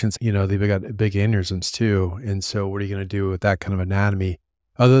these patients, they've got big aneurysms too. And so what are you going to do with that kind of anatomy?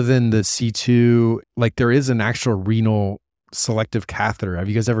 Other than the C2, like there is an actual renal selective catheter. Have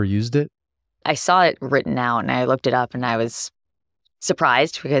you guys ever used it? I saw it written out and I looked it up and I was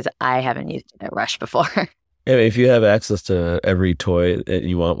surprised because I haven't used it at Rush before. Yeah, if you have access to every toy that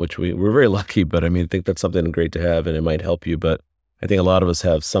you want, which we're very lucky, but I mean, I think that's something great to have and it might help you. But I think a lot of us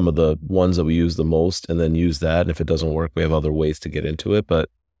have some of the ones that we use the most and then use that. And if it doesn't work, we have other ways to get into it. But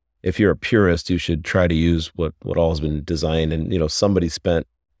if you're a purist, you should try to use what all has been designed. And, somebody spent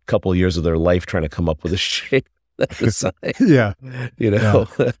a couple of years of their life trying to come up with a shape that's designed. Yeah. Yeah.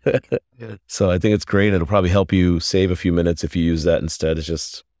 So I think it's great. It'll probably help you save a few minutes if you use that instead. It's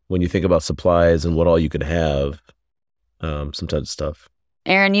just when you think about supplies and what all you could have, sometimes it's tough.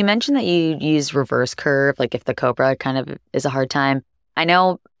 Aaron, you mentioned that you use reverse curve, like if the Cobra kind of is a hard time. I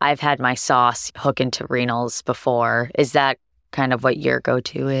know I've had my sauce hook into renals before. Is that kind of what your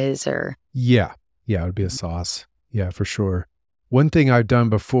go-to is, or? Yeah, it would be a sauce. Yeah, for sure. One thing I've done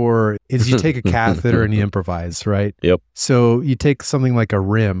before is you take a catheter and you improvise, right? Yep. So you take something like a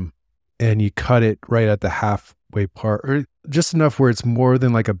rim and you cut it right at the halfway part, or just enough where it's more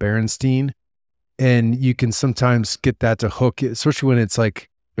than like a Berenstein. And you can sometimes get that to hook, especially when it's like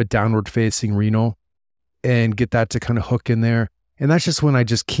a downward facing renal, and get that to kind of hook in there. And that's just when I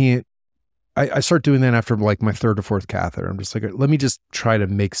just can't, I start doing that after like my third or fourth catheter. I'm just like, let me just try to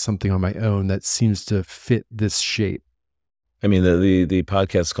make something on my own that seems to fit this shape. I mean, the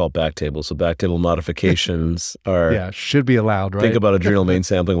podcast is called Backtable. So Backtable modifications are... should be allowed, right? Think about adrenal main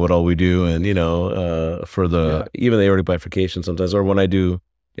sampling, what all we do. And, for even the aortic bifurcation sometimes, or when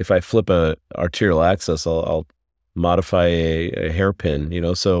if I flip a arterial axis, I'll modify a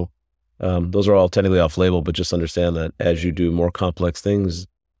hairpin, so those are all technically off label, but just understand that as you do more complex things,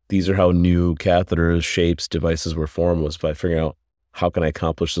 these are how new catheters, shapes, devices were formed, was by figuring out how can I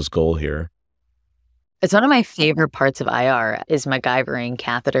accomplish this goal here. It's one of my favorite parts of IR is MacGyvering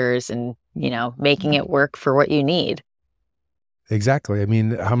catheters and, making it work for what you need. Exactly. I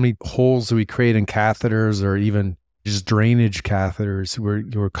mean, how many holes do we create in catheters or even just drainage catheters?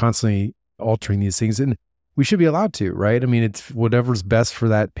 We're constantly altering these things, and we should be allowed to, right? I mean, it's whatever's best for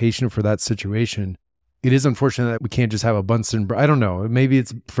that patient for that situation. It is unfortunate that we can't just have a Bunsen. I don't know. Maybe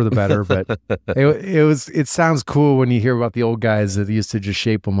it's for the better, but it sounds cool when you hear about the old guys that used to just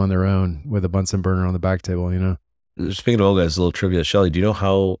shape them on their own with a Bunsen burner on the back table, Speaking of old guys, a little trivia. Shelly, do you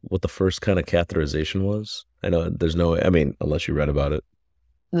know what the first kind of catheterization was? I know unless you read about it.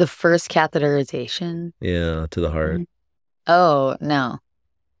 The first catheterization? Yeah, to the heart. Oh, no.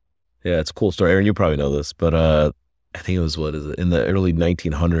 Yeah, it's a cool story. Aaron, you probably know this, but I think it was, in the early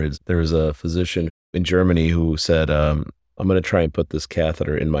 1900s, there was a physician in Germany who said, I'm going to try and put this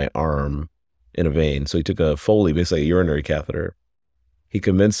catheter in my arm in a vein. So he took a Foley, basically a urinary catheter. He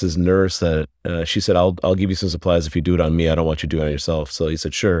convinced his nurse that, she said, I'll give you some supplies if you do it on me. I don't want you to do it on yourself. So he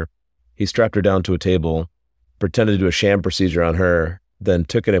said, sure. He strapped her down to a table, pretended to do a sham procedure on her, then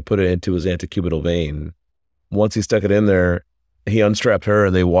took it and put it into his antecubital vein. Once he stuck it in there, he unstrapped her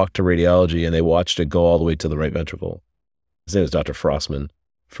and they walked to radiology and they watched it go all the way to the right ventricle. His name was Dr. Frostman.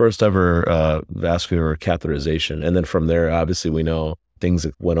 First ever vascular catheterization. And then from there, obviously, we know things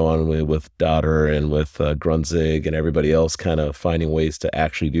that went on with Dotter and with Grunzig and everybody else kind of finding ways to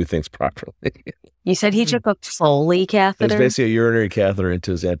actually do things properly. You said he took a Foley catheter? It was basically a urinary catheter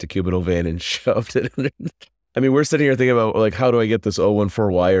into his antecubital vein and shoved it in there. I mean, we're sitting here thinking about, like, how do I get this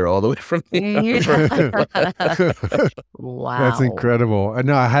 014 wire all the way from the Wow. That's incredible.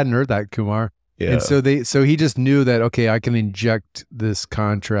 No, I hadn't heard that, Kumar. Yeah. And so he just knew that, okay, I can inject this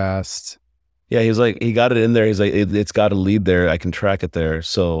contrast. Yeah, he was like, he got it in there. He's like, it's got a lead there. I can track it there.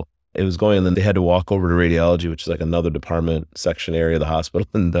 So it was going, and then they had to walk over to radiology, which is like another department section area of the hospital,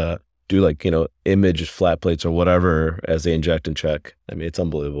 and do like, image flat plates or whatever as they inject and check. I mean, it's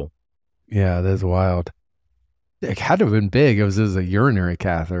unbelievable. Yeah, that's wild. It had to have been big. It was a urinary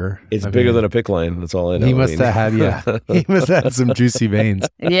catheter. It's bigger than a PICC line. That's all I know. He must have had, he must have had some juicy veins.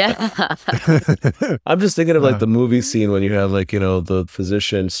 Yeah. I'm just thinking of like the movie scene when you have like, the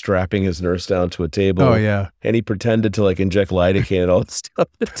physician strapping his nurse down to a table. Oh, yeah. And he pretended to like inject lidocaine and all this stuff.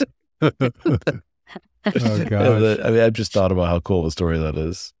 Oh, gosh. I mean, I've just thought about how cool of a story that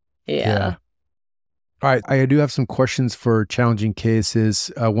is. Yeah. All right. I do have some questions for challenging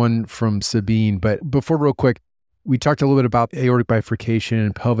cases, one from Sabine. But before, real quick, we talked a little bit about aortic bifurcation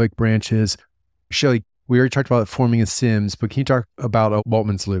and pelvic branches. Shelly, we already talked about forming a Sims, but can you talk about a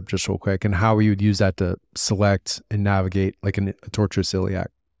Waltman's loop just real quick and how we would use that to select and navigate like a tortuous iliac?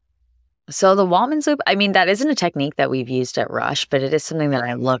 So the Waltman's loop, I mean, that isn't a technique that we've used at Rush, but it is something that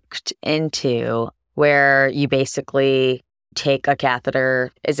I looked into where you basically take a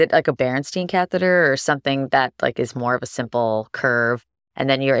catheter. Is it like a Berenstein catheter or something that like is more of a simple curve? And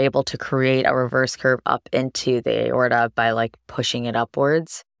then you're able to create a reverse curve up into the aorta by like pushing it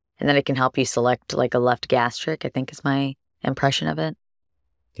upwards. And then it can help you select like a left gastric, I think is my impression of it.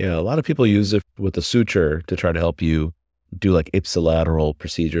 Yeah, a lot of people use it with a suture to try to help you do like ipsilateral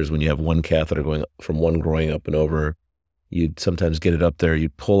procedures when you have one catheter going from one groin up and over. You'd sometimes get it up there, you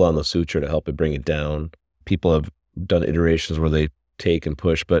pull on the suture to help it bring it down. People have done iterations where they take and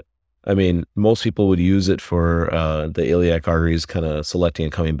push, but I mean, most people would use it for the iliac arteries kind of selecting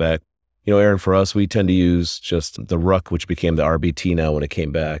and coming back. Aaron, for us, we tend to use just the RUC, which became the RBT now when it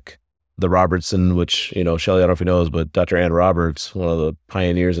came back. The Robertson, which, Shelly, I don't know if he knows, but Dr. Ann Roberts, one of the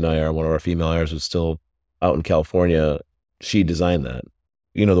pioneers in IR, one of our female IRs who's still out in California, she designed that.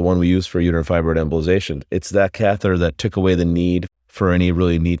 The one we use for uterine fibroid embolization. It's that catheter that took away the need for any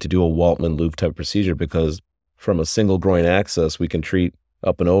really need to do a Waltman loop type procedure, because from a single groin access, we can treat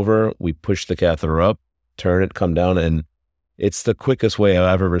up and over, we push the catheter up, turn it, come down, and it's the quickest way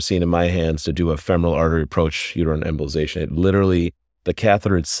I've ever seen in my hands to do a femoral artery approach uterine embolization. It literally, the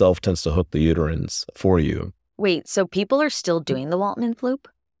catheter itself tends to hook the uterines for you. Wait, so people are still doing the Waltman's loop?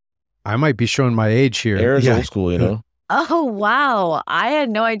 I might be showing my age here. Aaron's old school, Oh, wow. I had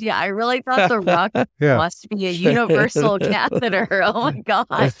no idea. I really thought the RUC must be a universal catheter. Oh, my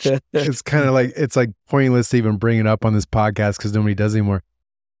gosh. It's kind of like, it's like pointless to even bring it up on this podcast because nobody does anymore.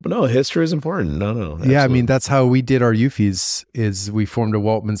 But no, history is important. No. Absolutely. Yeah, I mean, that's how we did our Eufys, is we formed a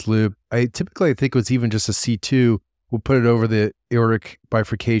Waltman's loop. I think it was even just a C2. We'll put it over the aortic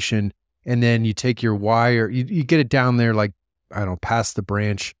bifurcation, and then you take your wire, you get it down there like, I don't know, past the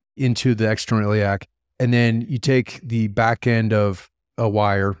branch into the external iliac, and then you take the back end of a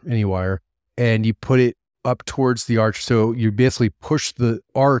wire, any wire, and you put it up towards the arch. So you basically push the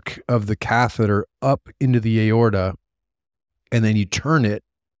arc of the catheter up into the aorta, and then you turn it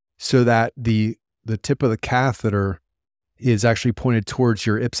so that the tip of the catheter is actually pointed towards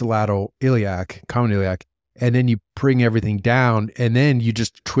your ipsilateral iliac, common iliac, and then you bring everything down, and then you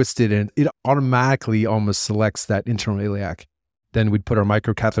just twist it, and it automatically almost selects that internal iliac. Then we'd put our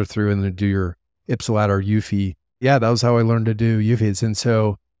microcatheter through and then do your ipsilateral Eufy. Yeah, that was how I learned to do Eufys. And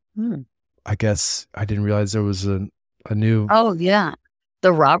so I guess I didn't realize there was a new... Oh, yeah.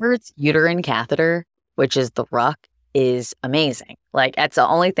 The Roberts uterine catheter, which is the RUC, is amazing. Like, that's the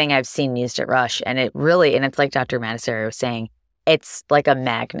only thing I've seen used at Rush. And it's like Dr. Madassery was saying, it's like a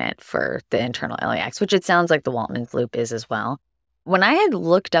magnet for the internal iliacs, which it sounds like the Waltman's loop is as well. When I had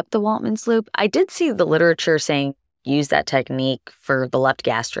looked up the Waltman's loop, I did see the literature saying use that technique for the left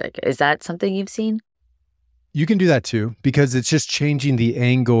gastric. Is that something you've seen? You can do that too, because it's just changing the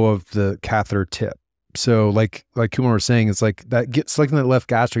angle of the catheter tip. So like Kumar was saying, it's like selecting that left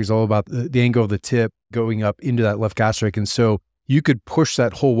gastric is all about the angle of the tip going up into that left gastric. And so you could push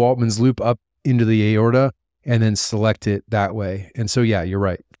that whole Waltman's loop up into the aorta and then select it that way. And so, yeah, you're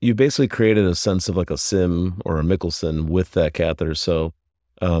right. You basically created a sense of like a Sim or a Mickelson with that catheter. So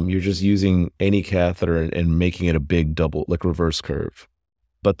you're just using any catheter and making it a big double, like reverse curve.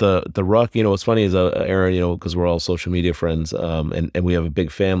 But the ruck, what's funny is, Aaron, because we're all social media friends and we have a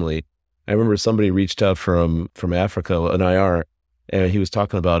big family. I remember somebody reached out from Africa, an IR, and he was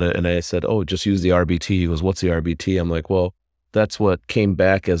talking about it. And I said, oh, just use the RBT. He goes, what's the RBT? I'm like, well, that's what came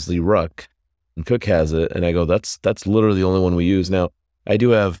back as the ruck. And Cook has it. And I go, that's literally the only one we use. Now, I do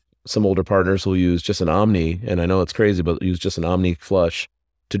have some older partners who use just an Omni. And I know it's crazy, but use just an Omni flush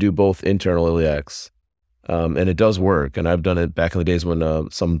to do both internal iliacs. And it does work. And I've done it back in the days when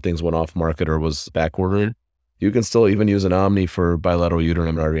some things went off market or was backordered. You can still even use an Omni for bilateral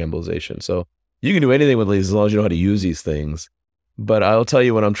uterine artery embolization. So you can do anything with these as long as you know how to use these things. But I'll tell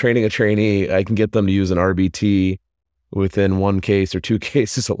you, when I'm training a trainee, I can get them to use an RBT within one case or two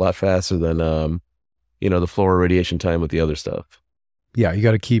cases a lot faster than, the fluoro radiation time with the other stuff. Yeah, you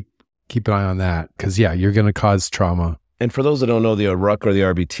got to keep an eye on that because, you're going to cause trauma. And for those that don't know, the RUC or the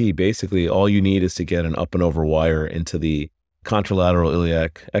RBT, basically all you need is to get an up and over wire into the contralateral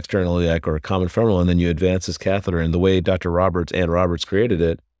iliac, external iliac, or common femoral, and then you advance this catheter. And the way Dr. Ann Roberts created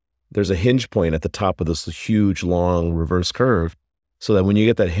it, there's a hinge point at the top of this huge, long reverse curve, so that when you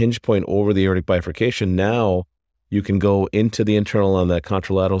get that hinge point over the aortic bifurcation, now you can go into the internal on that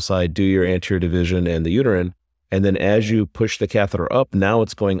contralateral side, do your anterior division and the uterine, and then as you push the catheter up, now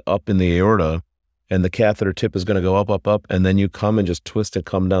it's going up in the aorta, and the catheter tip is going to go up, and then you come and just twist and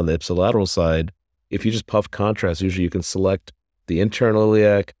come down the ipsilateral side. If you just puff contrast, usually you can select the internal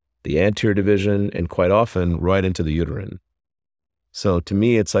iliac, the anterior division, and quite often right into the uterine. So to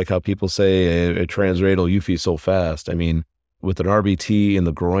me, it's like how people say a transradial euphy so fast. I mean, with an RBT in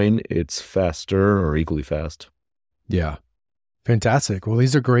the groin, it's faster or equally fast. Yeah. Fantastic. Well,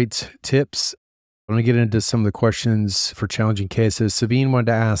 these are great tips. I want to get into some of the questions for challenging cases. Sabine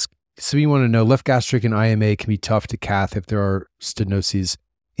wanted to know, left gastric and IMA can be tough to cath if there are stenoses.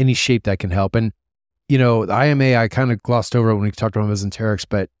 Any shape that can help. And, the IMA, I kind of glossed over it when we talked about mesenterics,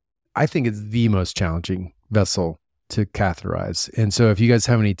 but I think it's the most challenging vessel to catheterize. And so if you guys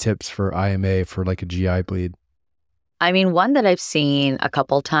have any tips for IMA for like a GI bleed. I mean, one that I've seen a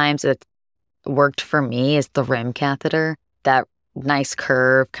couple times that worked for me is the rim catheter. That nice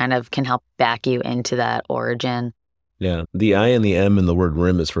curve kind of can help back you into that origin. Yeah. The I and the M in the word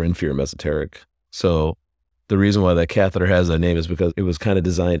rim is for inferior mesenteric. So the reason why that catheter has that name is because it was kind of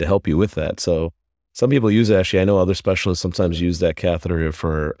designed to help you with that. So some people use it. Actually, I know other specialists sometimes use that catheter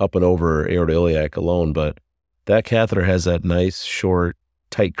for up and over aortoiliac alone, but that catheter has that nice, short,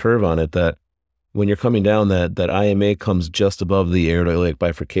 tight curve on it that when you're coming down, that IMA comes just above the aortoiliac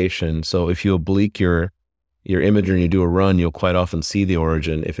bifurcation. So if you oblique your imager and you do a run, you'll quite often see the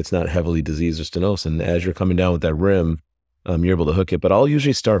origin if it's not heavily diseased or stenosed. And as you're coming down with that rim, you're able to hook it. But I'll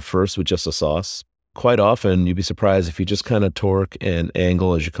usually start first with just a sauce. Quite often, you'd be surprised if you just kind of torque and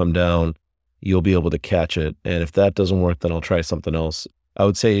angle as you come down, you'll be able to catch it. And if that doesn't work, then I'll try something else. I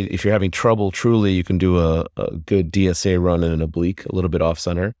would say if you're having trouble, truly, you can do a good DSA run in an oblique, a little bit off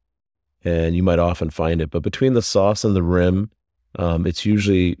center, and you might often find it. But between the sauce and the rim, it's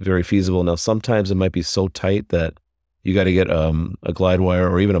usually very feasible. Now, sometimes it might be so tight that you got to get a glide wire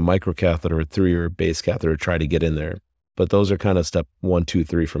or even a microcatheter through your base catheter to try to get in there. But those are kind of step 1, 2,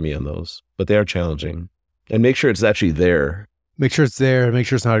 3 for me on those. But they are challenging. And make sure it's actually there. Make sure it's there. Make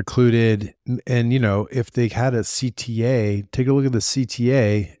sure it's not occluded. And, if they had a CTA, take a look at the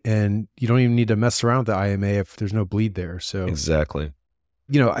CTA, and you don't even need to mess around with the IMA if there's no bleed there. So exactly.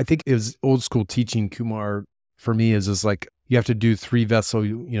 I think it was old school teaching, Kumar, for me is like, you have to do 3 vessel,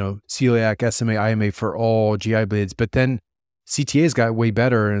 celiac, SMA, IMA for all GI bleeds. But then CTA's got way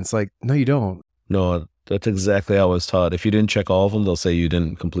better. And it's like, no, you don't. No, that's exactly how I was taught. If you didn't check all of them, they'll say you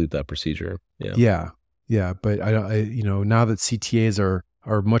didn't complete that procedure. Yeah. Yeah. But now that CTAs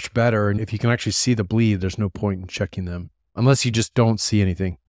are much better, and if you can actually see the bleed, there's no point in checking them unless you just don't see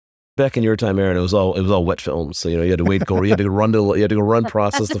anything. Back in your time, Aaron, it was all wet film. So, you had to wait, you had to run,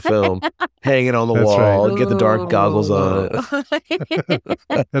 process the film, hang it on the wall, right. Get the dark goggles on it.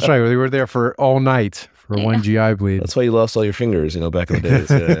 That's right. We were there for all night for one GI bleed. That's why you lost all your fingers, back in the days.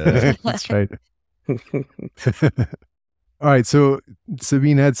 Yeah. That's right. All right. So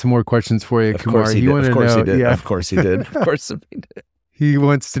Sabine had some more questions for you, Kumar. He did. Of course he did. Yeah. Of course he did. Of course Sabine did. He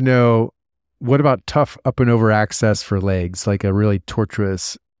wants to know, what about tough up and over access for legs, like a really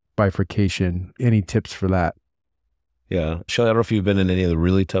tortuous bifurcation? Any tips for that? Yeah. Shelly, I don't know if you've been in any of the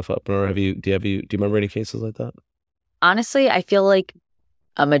really tough up and over. Do you remember any cases like that? Honestly, I feel like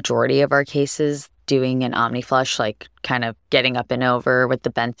a majority of our cases doing an Omni flush, like kind of getting up and over with the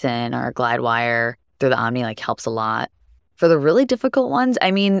Benson or glide wire through the Omni, like helps a lot. For the really difficult ones,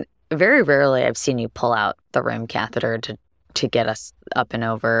 I mean, very rarely I've seen you pull out the rim catheter to get us up and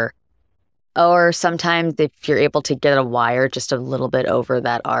over. Or sometimes if you're able to get a wire just a little bit over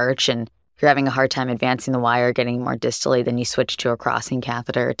that arch and you're having a hard time advancing the wire, getting more distally, then you switch to a crossing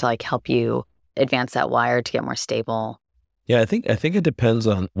catheter to like help you advance that wire to get more stable. Yeah, I think it depends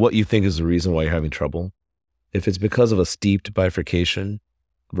on what you think is the reason why you're having trouble. If it's because of a steeped bifurcation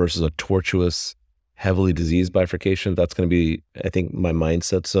versus a tortuous, heavily diseased bifurcation, that's going to be, I think, my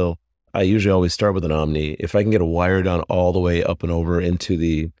mindset. So I usually always start with an Omni. If I can get a wire down all the way up and over into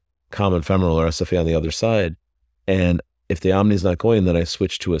the common femoral or SFA on the other side, and if the Omni is not going, then I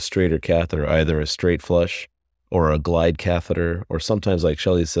switch to a straighter catheter, either a straight flush or a glide catheter, or sometimes, like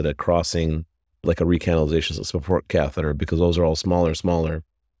Shelly said, a crossing, like a recanalization support catheter, because those are all smaller.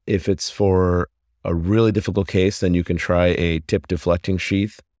 If it's for a really difficult case, then you can try a tip deflecting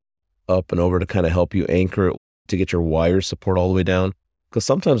sheath up and over to kind of help you anchor it to get your wire support all the way down. Because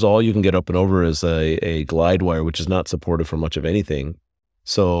sometimes all you can get up and over is a glide wire, which is not supported for much of anything.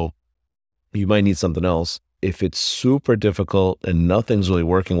 So you might need something else. If it's super difficult and nothing's really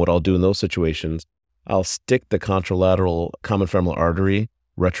working, what I'll do in those situations, I'll stick the contralateral common femoral artery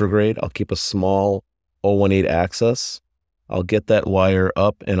retrograde. I'll keep a small 018 access. I'll get that wire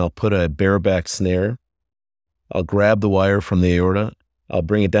up and I'll put a bareback snare. I'll grab the wire from the aorta. I'll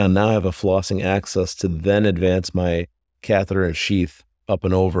bring it down. Now I have a flossing access to then advance my catheter and sheath up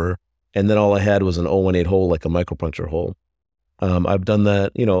and over. And then all I had was an 018 hole, like a micropuncture hole. I've done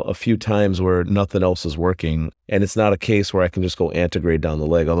that, a few times where nothing else is working. And it's not a case where I can just go antegrade down the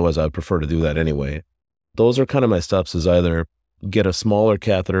leg. Otherwise, I would prefer to do that anyway. Those are kind of my steps, is either get a smaller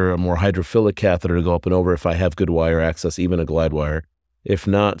catheter, a more hydrophilic catheter to go up and over if I have good wire access, even a glide wire. If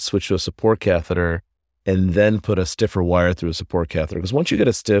not, switch to a support catheter and then put a stiffer wire through a support catheter. Because once you get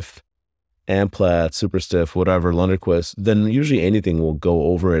a stiff, Amplat, super stiff, whatever, Lunderquist, then usually anything will go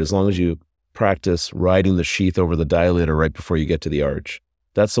over it as long as you practice riding the sheath over the dilator right before you get to the arch.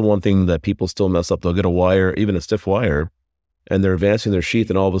 That's the one thing that people still mess up. They'll get a wire, even a stiff wire, and they're advancing their sheath,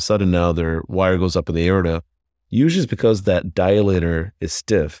 and all of a sudden now their wire goes up in the aorta. Usually it's because that dilator is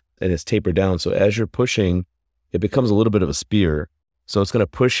stiff and it's tapered down. So as you're pushing, it becomes a little bit of a spear. So it's going to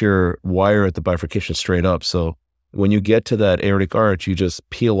push your wire at the bifurcation straight up. So when you get to that aortic arch, you just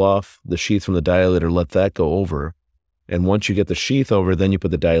peel off the sheath from the dilator, let that go over. And once you get the sheath over, then you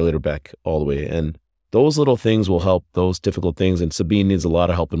put the dilator back all the way. And those little things will help those difficult things. And Sabine needs a lot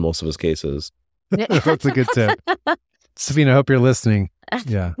of help in most of his cases. That's a good tip. Sabine, I hope you're listening.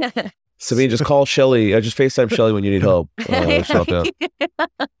 Yeah. Sabine, just call Shelly. Just FaceTime Shelly when you need help. She'll help out.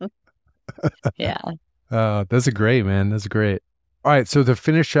 Yeah. That's great, man. That's great. All right. So to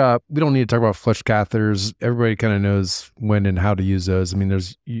finish up, we don't need to talk about flush catheters. Everybody kind of knows when and how to use those. I mean,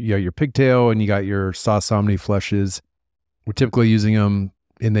 you got your pigtail and you got your Sauce Omni flushes. We're typically using them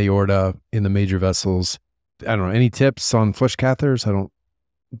in the aorta, in the major vessels. I don't know. Any tips on flush catheters?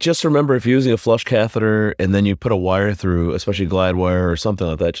 Just remember, if you're using a flush catheter and then you put a wire through, especially glide wire or something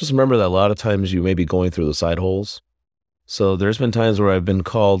like that, just remember that a lot of times you may be going through the side holes. So there's been times where I've been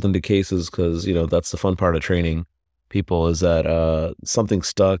called into cases because, that's the fun part of training people, is that something's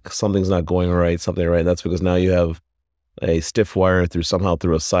stuck, something's not going right, something right. And that's because now you have a stiff wire somehow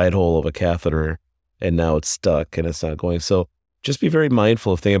through a side hole of a catheter, and now it's stuck and it's not going. So just be very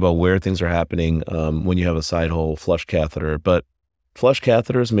mindful of thinking about where things are happening when you have a side hole flush catheter. But flush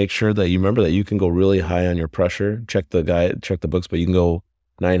catheters, make sure that you remember that you can go really high on your pressure. Check the books, but you can go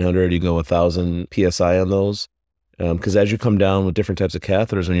 900, you can go 1,000 PSI on those. Because as you come down with different types of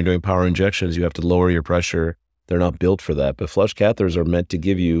catheters, when you're doing power injections, you have to lower your pressure. They're not built for that. But flush catheters are meant to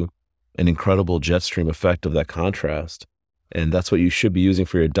give you an incredible jet stream effect of that contrast. And that's what you should be using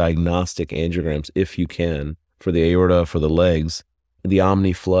for your diagnostic angiograms, if you can, for the aorta, for the legs. The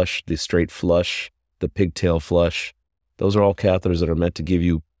Omni flush, the straight flush, the pigtail flush. Those are all catheters that are meant to give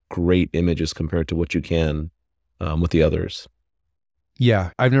you great images compared to what you can with the others.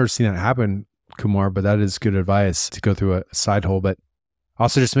 Yeah, I've never seen that happen, Kumar, but that is good advice to go through a side hole. But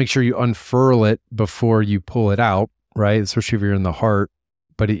also just make sure you unfurl it before you pull it out, right? Especially if you're in the heart.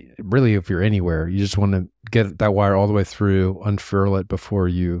 But really, if you're anywhere, you just want to get that wire all the way through, unfurl it before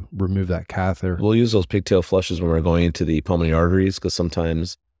you remove that catheter. We'll use those pigtail flushes when we're going into the pulmonary arteries, because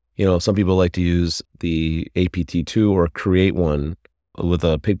sometimes, some people like to use the APT2 or create one with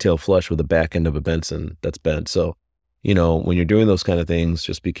a pigtail flush with the back end of a Benson that's bent. So when you're doing those kind of things,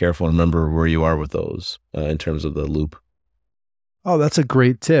 just be careful and remember where you are with those in terms of the loop. Oh, that's a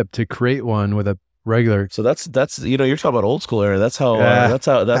great tip to create one with a regular. So that's you're talking about old school era. That's how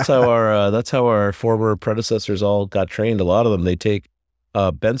that's how our former predecessors all got trained. A lot of them, they take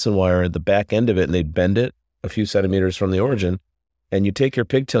Benson wire at the back end of it and they'd bend it a few centimeters from the origin, and you take your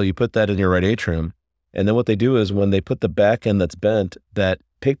pigtail, you put that in your right atrium, and then what they do is when they put the back end that's bent, that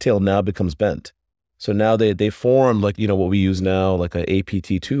pigtail now becomes bent. So now they form like what we use now, like a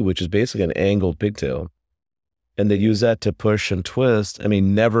APT2, which is basically an angled pigtail. And they use that to push and twist. I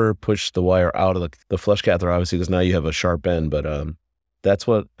mean, never push the wire out of the flush catheter, obviously, because now you have a sharp end. But that's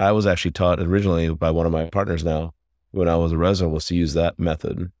what I was actually taught originally by one of my partners now when I was a resident, was to use that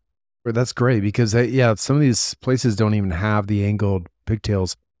method. That's great because, some of these places don't even have the angled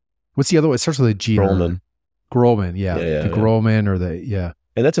pigtails. What's the other one? It starts with a G. Grolman, yeah. The Grolman or the.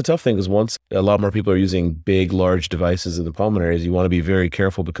 And that's a tough thing because once a lot more people are using big, large devices in the pulmonaries, you want to be very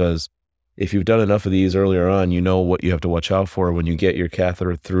careful because if you've done enough of these earlier on, you know what you have to watch out for when you get your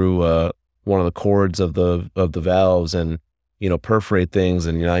catheter through one of the cords of the valves and perforate things,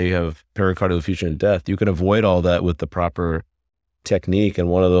 and now you have pericardial effusion and death. You can avoid all that with the proper technique, and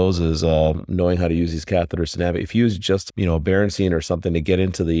one of those is knowing how to use these catheters to navigate. If you use just a Berenstein or something to get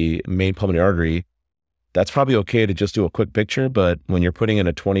into the main pulmonary artery, that's probably okay to just do a quick picture. But when you're putting in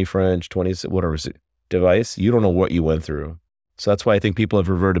a 20 French, 20 whatever device, you don't know what you went through. So that's why I think people have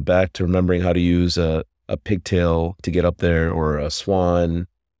reverted back to remembering how to use a pigtail to get up there, or a swan,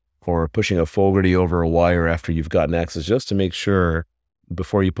 or pushing a Fogarty over a wire after you've gotten access, just to make sure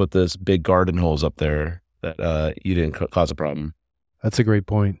before you put this big garden hose up there that you didn't cause a problem. That's a great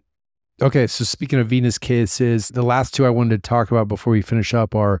point. Okay, so speaking of venous cases, the last two I wanted to talk about before we finish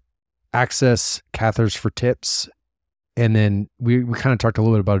up are access catheters for tips. And then we kind of talked a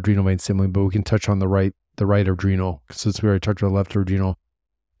little bit about adrenal vein signaling, but we can touch on the right adrenal since we already talked about left adrenal.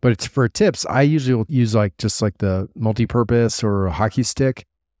 But it's for tips, I usually will use just like the multi-purpose or a hockey stick,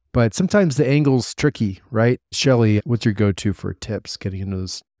 but sometimes the angle's tricky, right? Shelly, what's your go-to for tips getting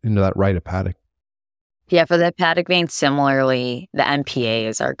into that right hepatic? Yeah, for the hepatic vein, similarly, the MPA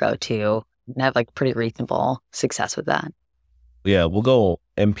is our go-to. And have pretty reasonable success with that. Yeah, we'll go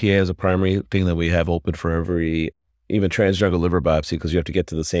MPA as a primary thing that we have open for every, even transjugular liver biopsy, because you have to get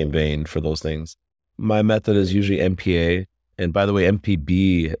to the same vein for those things. My method is usually MPA. And by the way,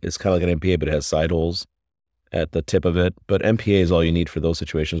 MPB is kind of like an MPA, but it has side holes at the tip of it. But MPA is all you need for those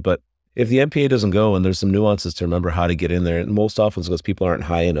situations. But if the MPA doesn't go, and there's some nuances to remember how to get in there, and most often it's because people aren't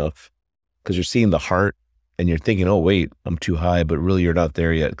high enough, because you're seeing the heart and you're thinking, oh, wait, I'm too high, but really you're not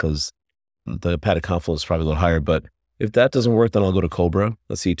there yet because the hepatic confluence is probably a little higher. But if that doesn't work, then I'll go to Cobra,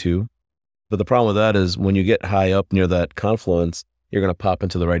 a C2. But the problem with that is when you get high up near that confluence, you're going to pop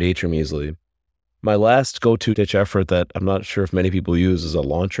into the right atrium easily. My last go-to ditch effort that I'm not sure if many people use is a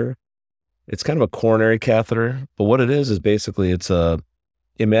launcher. It's kind of a coronary catheter, but what it is basically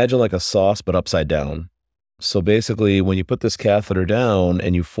imagine like a sauce, but upside down. So basically when you put this catheter down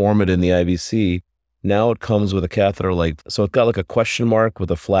and you form it in the IVC, now it comes with a catheter so it's got like a question mark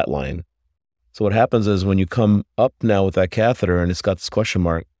with a flat line. So what happens is when you come up now with that catheter and it's got this question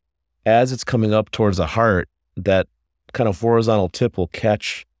mark, as it's coming up towards the heart, that kind of horizontal tip will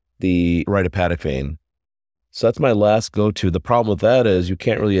catch the right hepatic vein. So that's my last go-to. The problem with that is you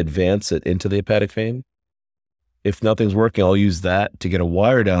can't really advance it into the hepatic vein. If nothing's working, I'll use that to get a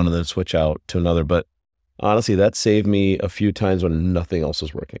wire down and then switch out to another. But honestly, that saved me a few times when nothing else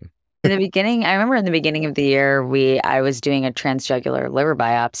was working. In the beginning, I remember in the beginning of the year, I was doing a transjugular liver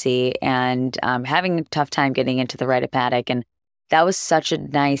biopsy and having a tough time getting into the right hepatic. And that was such a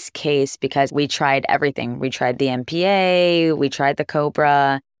nice case because we tried everything. We tried the MPA, we tried the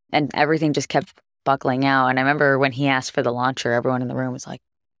Cobra, and everything just kept buckling out. And I remember when he asked for the launcher, everyone in the room was like,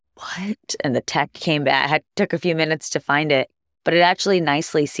 what? And the tech came back, took a few minutes to find it, but it actually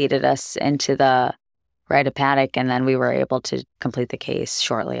nicely seated us into the right hepatic, and then we were able to complete the case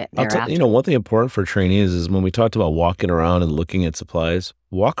shortly thereafter. One thing important for trainees is when we talked about walking around and looking at supplies,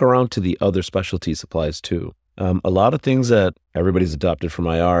 walk around to the other specialty supplies too. A lot of things that everybody's adopted from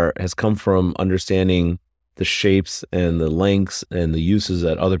IR has come from understanding the shapes and the lengths and the uses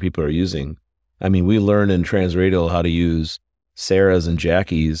that other people are using. I mean, we learned in transradial how to use Sarah's and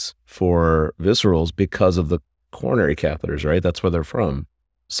Jackie's for viscerals because of the coronary catheters, right? That's where they're from.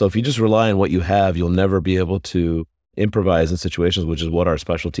 So if you just rely on what you have, you'll never be able to improvise in situations, which is what our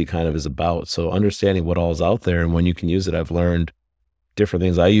specialty kind of is about. So understanding what all is out there and when you can use it, I've learned different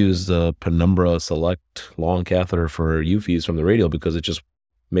things. I use the Penumbra Select long catheter for UFEs from the radial because it just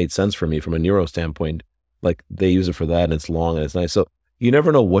made sense for me from a neuro standpoint. Like they use it for that and it's long and it's nice. So you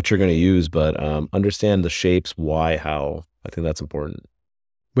never know what you're going to use, but understand the shapes, why, how. I think that's important.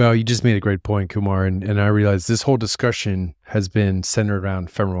 Well, you just made a great point, Kumar. And I realize this whole discussion has been centered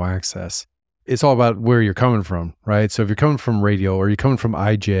around femoral access. It's all about where you're coming from, right? So if you're coming from radial or you're coming from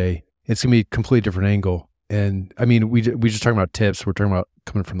IJ, it's going to be a completely different angle. And I mean, we just talking about tips. We're talking about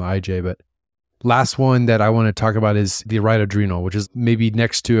coming from the IJ, but last one that I want to talk about is the right adrenal, which is maybe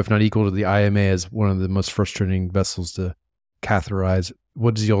next to, if not equal to the IMA as one of the most frustrating vessels to catheterize.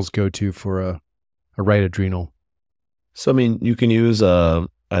 What does y'all's go to for a right adrenal? So, I mean, you can use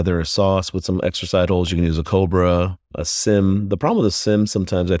either a sauce with some extra side holes. You can use a Cobra, a Sim. The problem with a Sim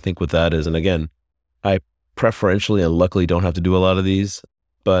sometimes I think with that is, and again, I preferentially and luckily don't have to do a lot of these,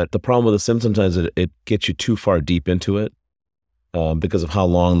 but the problem with a Sim sometimes it gets you too far deep into it because of how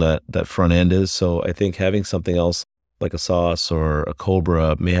long that front end is. So I think having something else like a sauce or a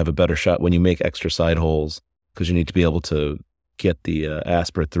Cobra may have a better shot when you make extra side holes, because you need to be able to get the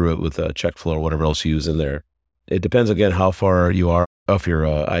aspirate through it with a check flow or whatever else you use in there. It depends, again, how far you are off your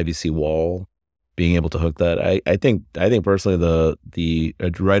IVC wall, being able to hook that. I think personally the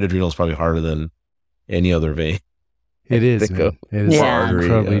right adrenal is probably harder than any other vein. It is, man. It is artery,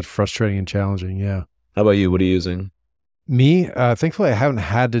 incredibly frustrating and challenging, yeah. How about you? What are you using? Me, thankfully, I haven't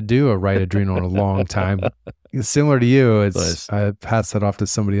had to do a right adrenal in a long time. Similar to you, Nice. I passed that off to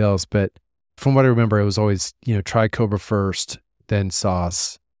somebody else, but from what I remember, it was always, try Cobra first, then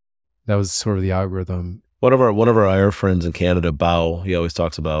sauce. That was sort of the algorithm. One of our IR friends in Canada, Bao, he always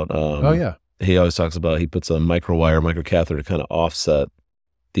talks about. He always talks about he puts a micro catheter to kind of offset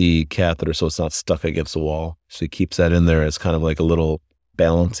the catheter so it's not stuck against the wall. So he keeps that in there as kind of like a little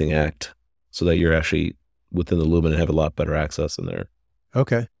balancing act, so that you're actually within the lumen and have a lot better access in there.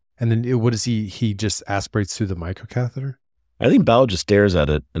 Okay. And then what does he just aspirates through the microcatheter? I think Bao just stares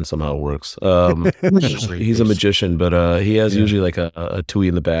at it and somehow it works. He's a magician, but he has usually like a TUI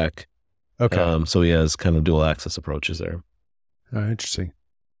in the back. Okay. So he has kind of dual access approaches there. Interesting.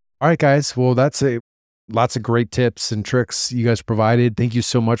 All right, guys. Well, that's lots of great tips and tricks you guys provided. Thank you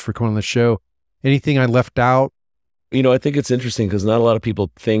so much for coming on the show. Anything I left out? I think it's interesting because not a lot of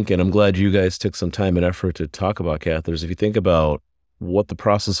people think, and I'm glad you guys took some time and effort to talk about catheters. If you think about what the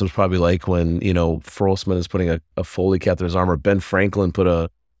process was probably like when, Frostman is putting a Foley catheter in his arm, or Ben Franklin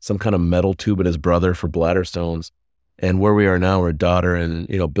put some kind of metal tube in his brother for bladder stones. And where we are now, where daughter and,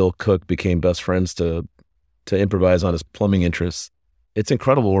 Bill Cook became best friends to improvise on his plumbing interests. It's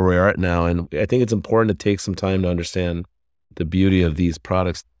incredible where we are at now. And I think it's important to take some time to understand the beauty of these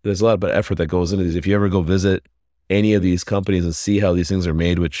products. There's a lot of effort that goes into these. If you ever go visit any of these companies and see how these things are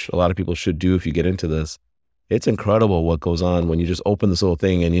made, which a lot of people should do if you get into this, it's incredible what goes on when you just open this little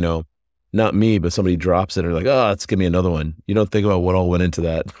thing and, not me, but somebody drops it and they're like, oh, let's give me another one. You don't think about what all went into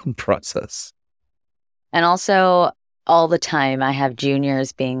that process. And also, all the time I have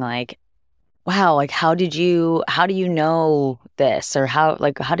juniors being like, wow, like how do you know this, or how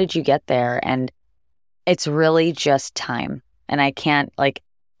did you get there? And it's really just time. And I can't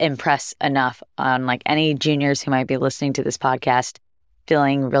impress enough on any juniors who might be listening to this podcast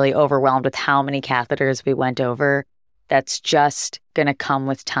feeling really overwhelmed with how many catheters we went over. That's just going to come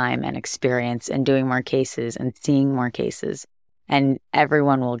with time and experience and doing more cases and seeing more cases, and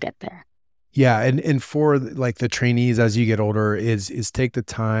everyone will get there. Yeah. And for the trainees, as you get older, is take the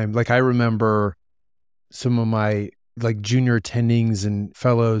time. I remember some of my junior attendings and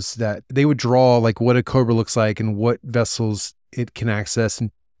fellows that they would draw what a Cobra looks like and what vessels it can access, and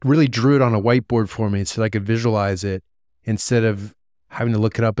really drew it on a whiteboard for me so I could visualize it instead of having to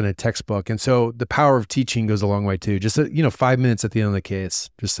look it up in a textbook. And so the power of teaching goes a long way too. Just, 5 minutes at the end of the case,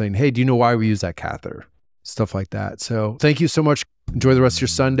 just saying, hey, do you know why we use that catheter? Stuff like that. So thank you so much. Enjoy the rest of your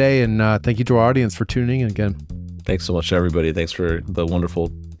Sunday. And thank you to our audience for tuning in again. Thanks so much to everybody. Thanks for the wonderful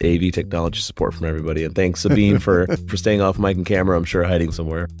AV technology support from everybody. And thanks, Sabine, for staying off mic and camera. I'm sure hiding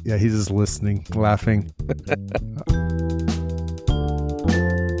somewhere. Yeah, he's just listening, laughing.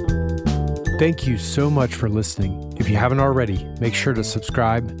 Thank you so much for listening. If you haven't already, make sure to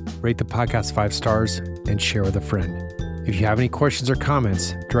subscribe, rate the podcast 5 stars, and share with a friend. If you have any questions or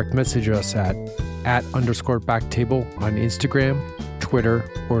comments, direct message us at @_backtable on Instagram, Twitter,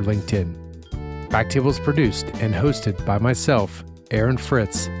 or LinkedIn. Backtable is produced and hosted by myself, Aaron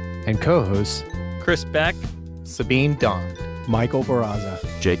Fritz, and co-hosts Chris Beck, Sabine Don, Michael Barraza,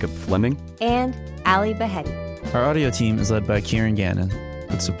 Jacob Fleming, and Ali Behetti. Our audio team is led by Kieran Gannon,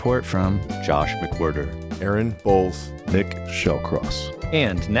 with support from Josh McWhirter, Aaron Bowles, Nick Shellcross,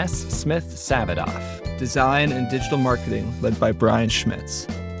 and Ness Smith-Savadoff. Design and digital marketing led by Brian Schmitz.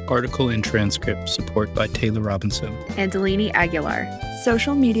 Article and transcript support by Taylor Robinson. And Delaney Aguilar.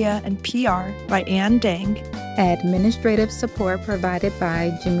 Social media and PR by Ann Dang. Administrative support provided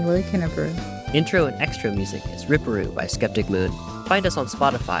by Jamila Kennebrew. Intro and extra music is Ripperoo by Skeptic Moon. Find us on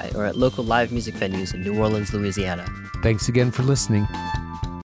Spotify or at local live music venues in New Orleans, Louisiana. Thanks again for listening.